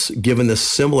assets, given the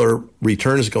similar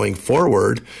returns going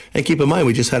forward. And keep in mind,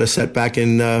 we just had a setback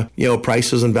in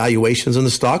prices and valuations in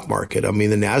the stock market. I mean,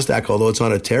 the NASDAQ, although it's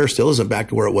on a tear, still isn't back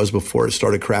to where it was before it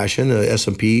started crashing,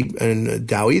 S&P and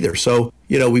Dow either. So,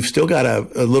 we've still got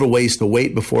a little ways to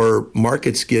wait before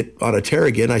markets get on a tear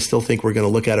again. I still think we're going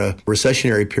to look at a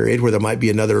recessionary period where there might be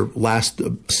another last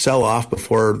sell-off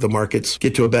before the markets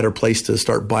get to a better place to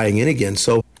start buying in again.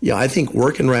 So, I think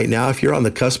working right now, if you're on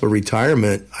the cusp of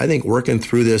retirement, I think working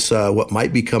through this, what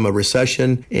might become a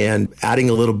recession, and adding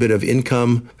a little bit of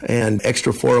income and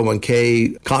extra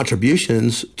 401k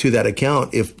contributions to that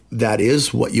account, if that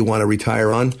is what you want to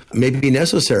retire on, may be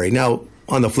necessary. Now,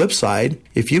 on the flip side,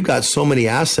 if you've got so many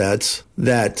assets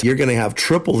that you're going to have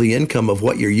triple the income of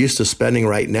what you're used to spending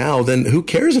right now, then who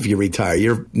cares if you retire?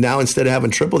 You're now, instead of having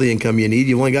triple the income you need,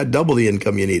 you've only got double the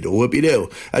income you need.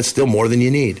 Whoop-de-doo. That's still more than you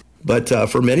need. But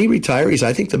for many retirees,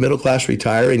 I think the middle-class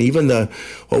retiree, and even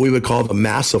what we would call the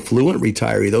mass affluent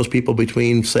retiree, those people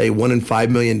between, say, $1 and $5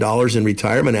 million in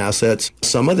retirement assets,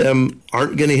 some of them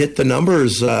aren't going to hit the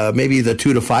numbers, maybe the $2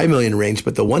 to $5 million range,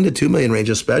 but the $1 to $2 million range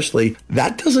especially,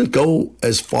 that doesn't go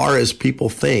as far as people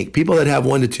think. People that have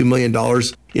 $1 to $2 million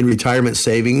in retirement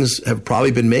savings have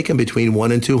probably been making between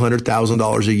 $100,000 and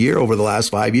 $200,000 a year over the last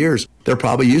 5 years. They're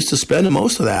probably used to spending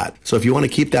most of that. So if you want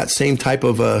to keep that same type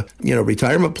of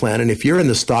retirement plan, and if you're in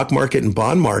the stock market and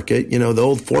bond market, the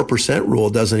old 4% rule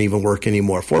doesn't even work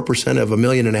anymore. 4% of $1.5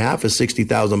 million is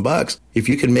 $60,000. If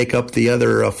you can make up the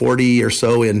other 40 or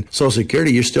so in Social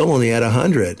Security, you're still only at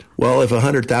 100. Well, if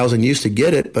 100,000 used to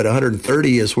get it, but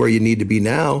 130 is where you need to be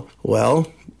now,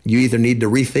 well, you either need to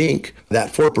rethink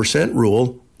that 4%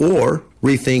 rule or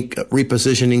rethink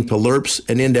repositioning to LERPs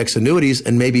and index annuities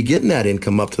and maybe getting that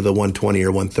income up to the 120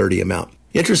 or 130 amount.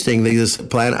 Interestingly, this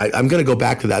plan, I'm going to go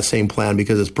back to that same plan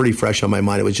because it's pretty fresh on my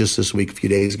mind. It was just this week, a few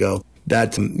days ago.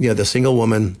 That, the single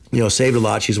woman, saved a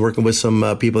lot. She's working with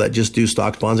some people that just do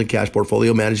stocks, bonds, and cash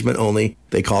portfolio management only.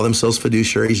 They call themselves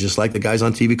fiduciaries, just like the guys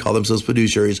on TV call themselves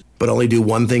fiduciaries, but only do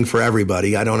one thing for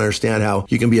everybody. I don't understand how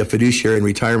you can be a fiduciary in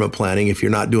retirement planning if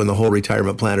you're not doing the whole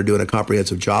retirement plan or doing a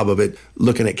comprehensive job of it,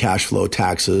 looking at cash flow,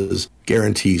 taxes,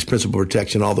 guarantees, principal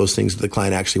protection, all those things that the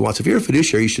client actually wants. If you're a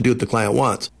fiduciary, you should do what the client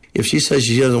wants. If she says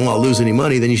she doesn't want to lose any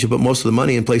money, then you should put most of the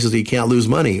money in places that you can't lose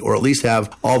money, or at least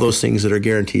have all those things that are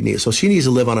guaranteed needs. So she needs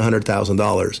to live on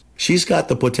 $100,000. She's got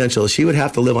the potential. She would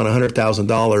have to live on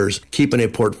 $100,000, keeping a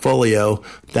portfolio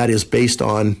that is based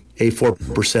on a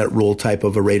 4% rule type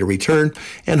of a rate of return,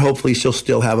 and hopefully she'll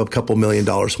still have a couple $1 million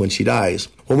when she dies.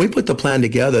 When we put the plan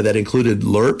together that included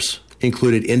LERPs,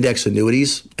 included index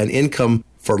annuities, and income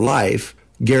for life,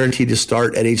 guaranteed to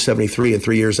start at age 73 and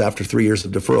 3 years after 3 years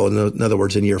of deferral, in other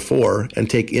words, in year 4, and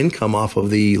take income off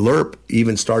of the LERP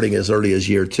even starting as early as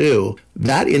year 2,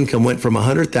 that income went from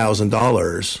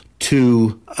 $100,000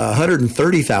 to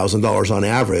 $130,000 on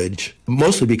average,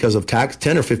 mostly because of tax.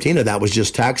 10 or 15 of that was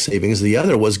just tax savings. The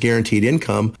other was guaranteed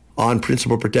income on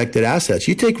principal protected assets.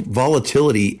 You take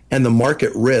volatility and the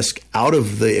market risk out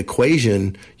of the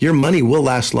equation, your money will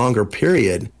last longer,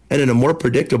 period, and in a more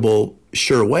predictable,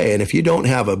 sure way. And if you don't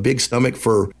have a big stomach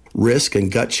for risk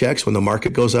and gut checks when the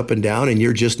market goes up and down and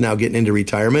you're just now getting into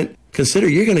retirement, consider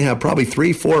you're going to have probably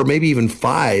 3, 4, maybe even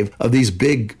 5 of these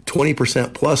big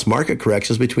 20% plus market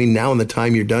corrections between now and the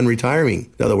time you're done retiring.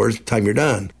 In other words, the time you're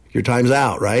done, your time's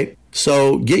out, right?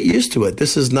 So get used to it.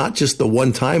 This is not just the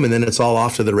one time and then it's all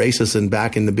off to the races and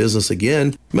back in the business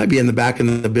again. You might be in the back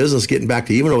in the business, getting back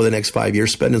to even over the next 5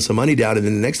 years, spending some money down, and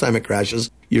then the next time it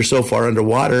crashes, you're so far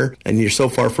underwater and you're so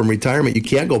far from retirement, you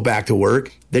can't go back to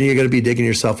work. Then you're going to be digging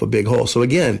yourself a big hole. So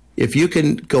again, if you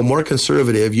can go more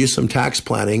conservative, use some tax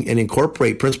planning and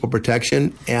incorporate principal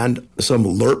protection and some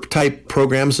LERP type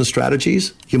programs and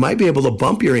strategies, you might be able to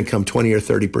bump your income 20 or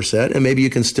 30%, and maybe you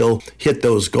can still hit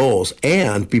those goals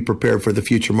and be prepared for the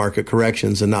future market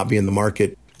corrections and not be in the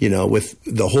market, with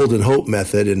the hold and hope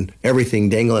method and everything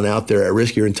dangling out there at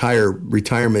risk. Your entire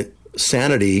retirement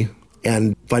sanity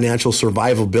and financial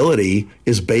survivability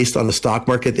is based on the stock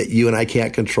market that you and I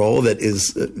can't control,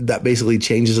 that basically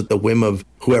changes at the whim of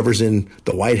whoever's in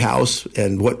the White House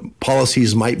and what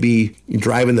policies might be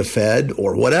driving the Fed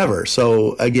or whatever.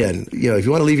 So again, if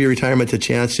you want to leave your retirement to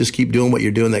chance, just keep doing what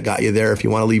you're doing that got you there. If you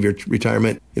want to leave your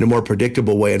retirement in a more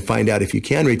predictable way and find out if you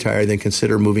can retire, then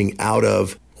consider moving out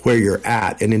of where you're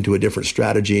at and into a different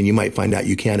strategy, and you might find out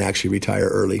you can actually retire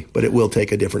early, but it will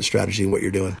take a different strategy than what you're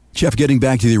doing. Jeff, getting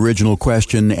back to the original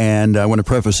question, and I want to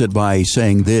preface it by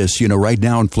saying this, right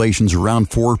now inflation's around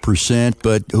 4%,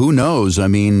 but who knows? I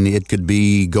mean, it could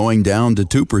be going down to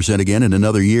 2% again in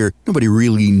another year. Nobody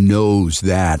really knows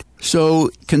that. So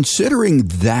considering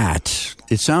that,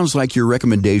 it sounds like your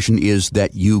recommendation is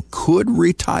that you could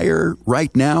retire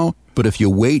right now, but if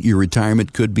you wait, your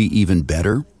retirement could be even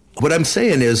better. What I'm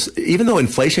saying is, even though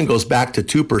inflation goes back to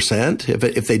 2%,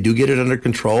 if they do get it under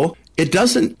control, it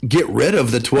doesn't get rid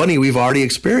of the 20 we've already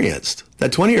experienced.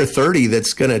 That 20 or 30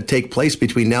 that's going to take place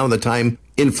between now and the time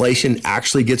inflation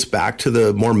actually gets back to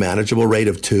the more manageable rate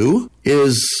of 2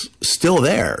 is still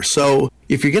there. So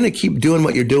if you're going to keep doing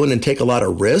what you're doing and take a lot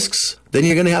of risks, then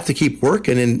you're going to have to keep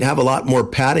working and have a lot more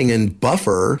padding and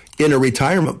buffer in a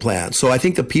retirement plan. So I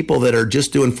think the people that are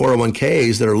just doing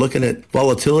 401ks that are looking at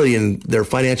volatility and their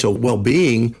financial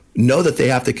well-being know that they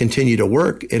have to continue to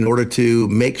work in order to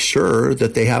make sure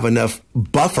that they have enough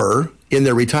buffer in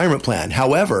their retirement plan.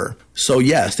 However, so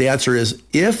yes, the answer is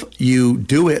if you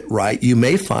do it right, you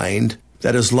may find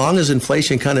that as long as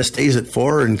inflation kind of stays at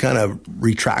 4 and kind of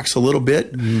retracts a little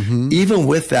bit, even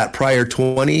with that prior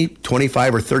 20,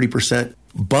 25, or 30%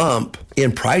 bump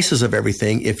in prices of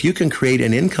everything, if you can create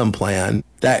an income plan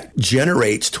that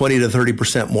generates 20 to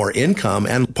 30% more income,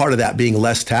 and part of that being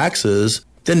less taxes,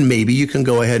 then maybe you can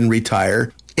go ahead and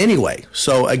retire anyway.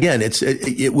 So again,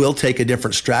 it will take a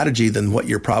different strategy than what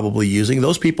you're probably using.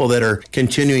 Those people that are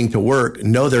continuing to work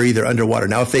know they're either underwater.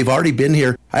 Now, if they've already been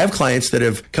here, I have clients that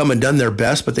have come and done their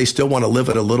best, but they still want to live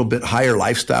at a little bit higher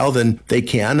lifestyle than they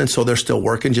can. And so they're still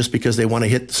working just because they want to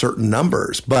hit certain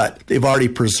numbers. But they've already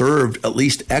preserved at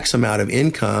least X amount of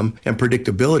income and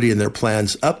predictability in their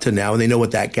plans up to now. And they know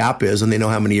what that gap is, and they know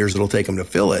how many years it'll take them to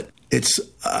fill it. It's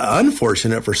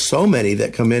unfortunate for so many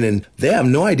that come in and they have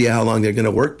no idea how long they're going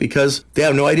to work because they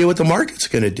have no idea what the market's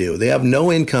going to do. They have no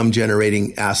income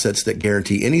generating assets that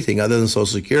guarantee anything other than Social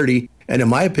Security. And in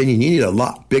my opinion, you need a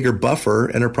lot bigger buffer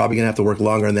and are probably going to have to work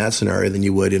longer in that scenario than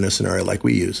you would in a scenario like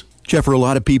we use. Jeff, for a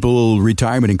lot of people,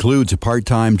 retirement includes a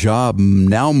part-time job,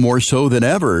 now more so than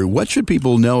ever. What should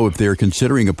people know if they're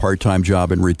considering a part-time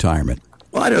job in retirement?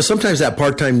 Well, I know sometimes that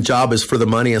part-time job is for the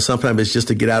money and sometimes it's just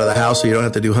to get out of the house so you don't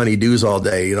have to do honeydews all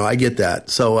day. I get that.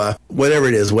 So whatever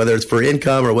it is, whether it's for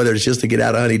income or whether it's just to get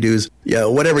out of honeydews,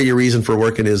 whatever your reason for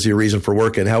working is your reason for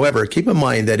working. However, keep in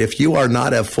mind that if you are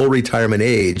not at full retirement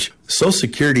age, Social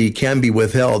Security can be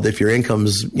withheld if your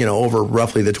income's, over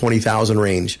roughly the $20,000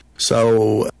 range.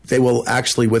 So they will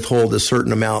actually withhold a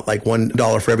certain amount, like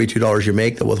 $1 for every $2 you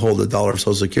make, they'll withhold $1 of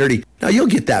Social Security. Now, you'll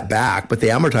get that back, but they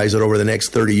amortize it over the next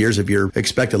 30 years of your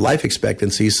expected life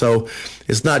expectancy. So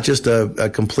it's not just a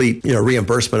complete,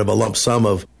 reimbursement of a lump sum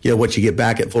of, what you get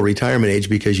back at full retirement age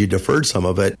because you deferred some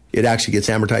of it. It actually gets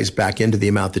amortized back into the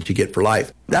amount that you get for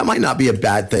life. That might not be a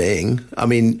bad thing. I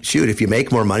mean, shoot, if you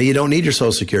make more money, you don't need your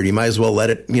Social Security. You might as well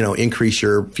let it, increase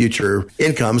your future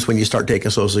incomes when you start taking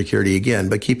Social Security again.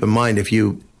 But keep in mind, if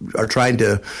you are trying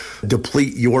to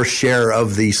deplete your share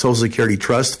of the Social Security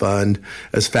Trust Fund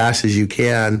as fast as you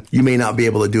can, you may not be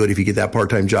able to do it if you get that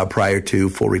part-time job prior to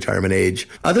full retirement age.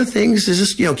 Other things is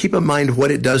just, keep in mind what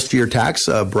it does to your tax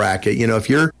bracket. If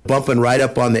you're bumping right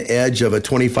up on the edge of a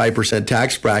 25%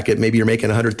 tax bracket, maybe you're making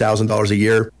 $100,000 a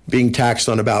year, being taxed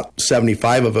on about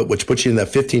 75 of it, which puts you in that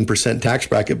 15% tax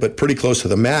bracket, but pretty close to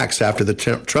the max after the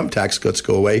Trump tax cuts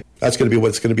go away. That's going to be what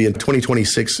it's going to be in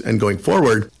 2026 and going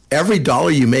forward. Every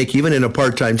dollar you make, even in a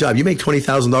part-time job, you make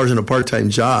 $20,000 in a part-time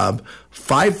job,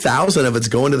 $5,000 of it's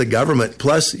going to the government.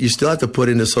 Plus, you still have to put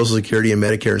into Social Security and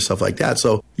Medicare and stuff like that.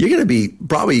 So you're going to be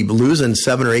probably losing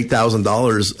 $7,000 or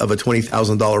 $8,000 of a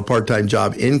 $20,000 part-time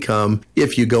job income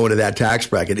if you go into that tax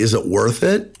bracket. Is it worth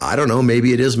it? I don't know.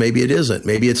 Maybe it is. Maybe it isn't.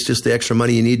 Maybe it's just the extra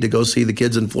money you need to go see the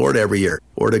kids in Florida every year,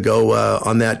 or to go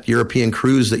on that European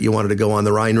cruise that you wanted to go on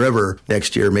the Rhine River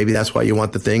next year. Maybe that's why you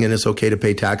want the thing, and it's okay to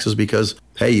pay taxes because,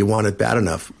 hey, you want it bad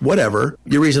enough. Whatever.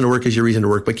 Your reason to work is your reason to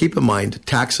work. But keep in mind,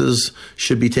 taxes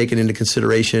should be taken into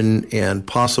consideration, and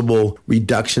possible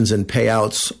reductions in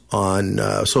payouts on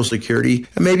Social Security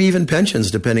and maybe even pensions,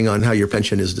 depending on how your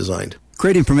pension is designed.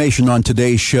 Great information on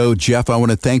today's show, Jeff. I want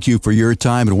to thank you for your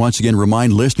time and once again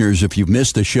remind listeners, if you've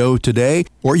missed the show today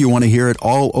or you want to hear it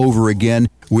all over again,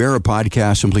 we're a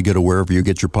podcast. Simply go to wherever you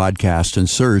get your podcasts and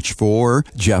search for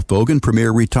Jeff Bogan,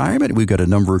 Premier Retirement. We've got a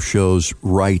number of shows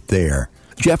right there.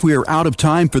 Jeff, we are out of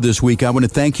time for this week. I want to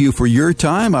thank you for your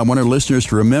time. I want our listeners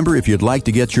to remember, if you'd like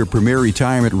to get your Premier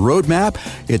Retirement Roadmap,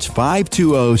 it's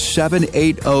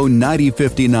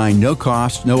 520-780-9059. No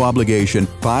cost, no obligation.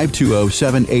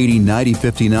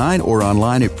 520-780-9059 or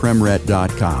online at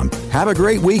premret.com. Have a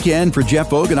great weekend. For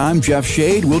Jeff Bogan, I'm Jeff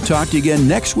Shade. We'll talk to you again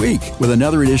next week with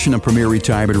another edition of Premier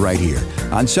Retirement right here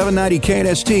on 790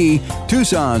 KNST,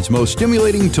 Tucson's most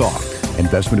stimulating talk.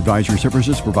 Investment advisory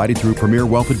services provided through Premier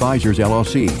Wealth Advisors,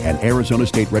 LLC, an Arizona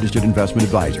State Registered Investment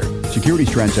Advisor. Securities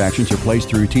transactions are placed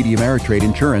through TD Ameritrade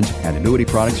Insurance, and annuity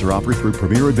products are offered through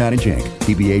Premier Advantage, Inc.,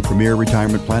 DBA Premier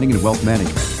Retirement Planning and Wealth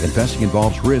Management. Investing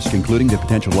involves risk, including the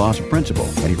potential loss of principal.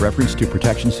 Any reference to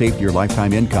protection, safety, or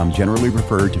lifetime income generally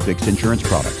referred to fixed insurance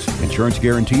products. Insurance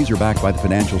guarantees are backed by the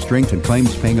financial strength and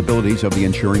claims-paying abilities of the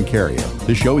insuring carrier.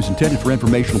 This show is intended for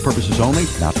informational purposes only,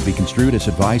 not to be construed as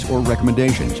advice or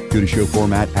recommendations. Due to show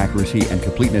format, accuracy, and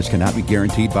completeness cannot be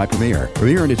guaranteed by Premier.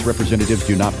 Premier and its representatives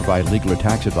do not provide legal or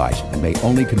tax advice and may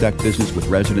only conduct business with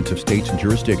residents of states and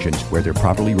jurisdictions where they're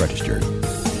properly registered.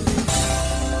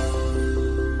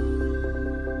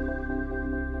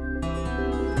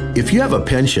 If you have a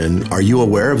pension, are you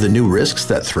aware of the new risks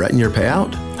that threaten your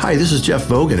payout? Hi, this is Jeff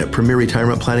Bogan at Premier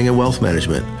Retirement Planning and Wealth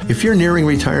Management. If you're nearing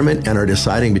retirement and are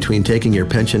deciding between taking your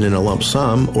pension in a lump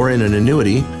sum or in an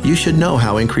annuity, you should know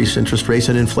how increased interest rates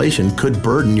and inflation could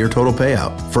burden your total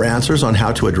payout. For answers on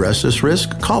how to address this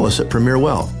risk, call us at Premier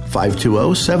Wealth,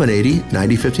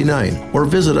 520-780-9059, or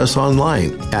visit us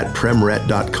online at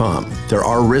premret.com. There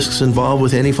are risks involved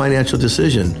with any financial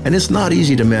decision, and it's not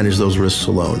easy to manage those risks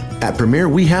alone. At Premier,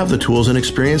 we have the tools and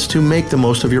experience to make the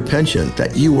most of your pension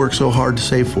that you work so hard to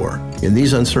save for. In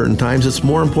these uncertain times, it's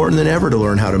more important than ever to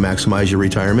learn how to maximize your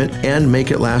retirement and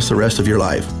make it last the rest of your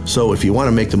life. So if you want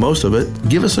to make the most of it,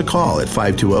 give us a call at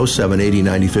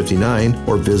 520-780-9059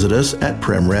 or visit us at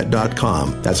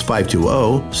premret.com. That's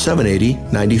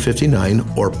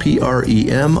 520-780-9059 or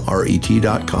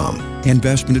PREMRET.com.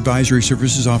 Investment advisory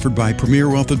services offered by Premier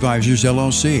Wealth Advisors,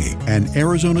 LLC, an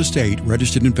Arizona State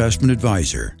registered investment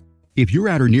advisor. If you're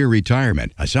at or near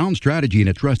retirement, a sound strategy and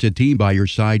a trusted team by your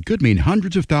side could mean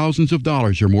hundreds of thousands of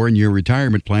dollars or more in your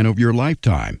retirement plan over your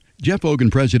lifetime. Jeff Hogan,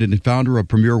 president and founder of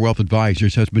Premier Wealth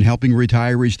Advisors, has been helping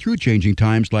retirees through changing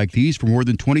times like these for more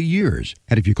than 20 years.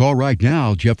 And if you call right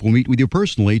now, Jeff will meet with you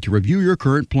personally to review your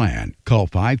current plan. Call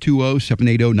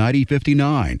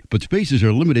 520-780-9059. But spaces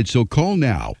are limited, so call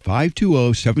now.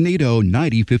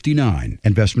 520-780-9059.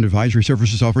 Investment advisory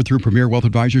services offered through Premier Wealth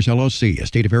Advisors, LLC, a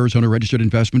state of Arizona registered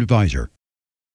investment advisor.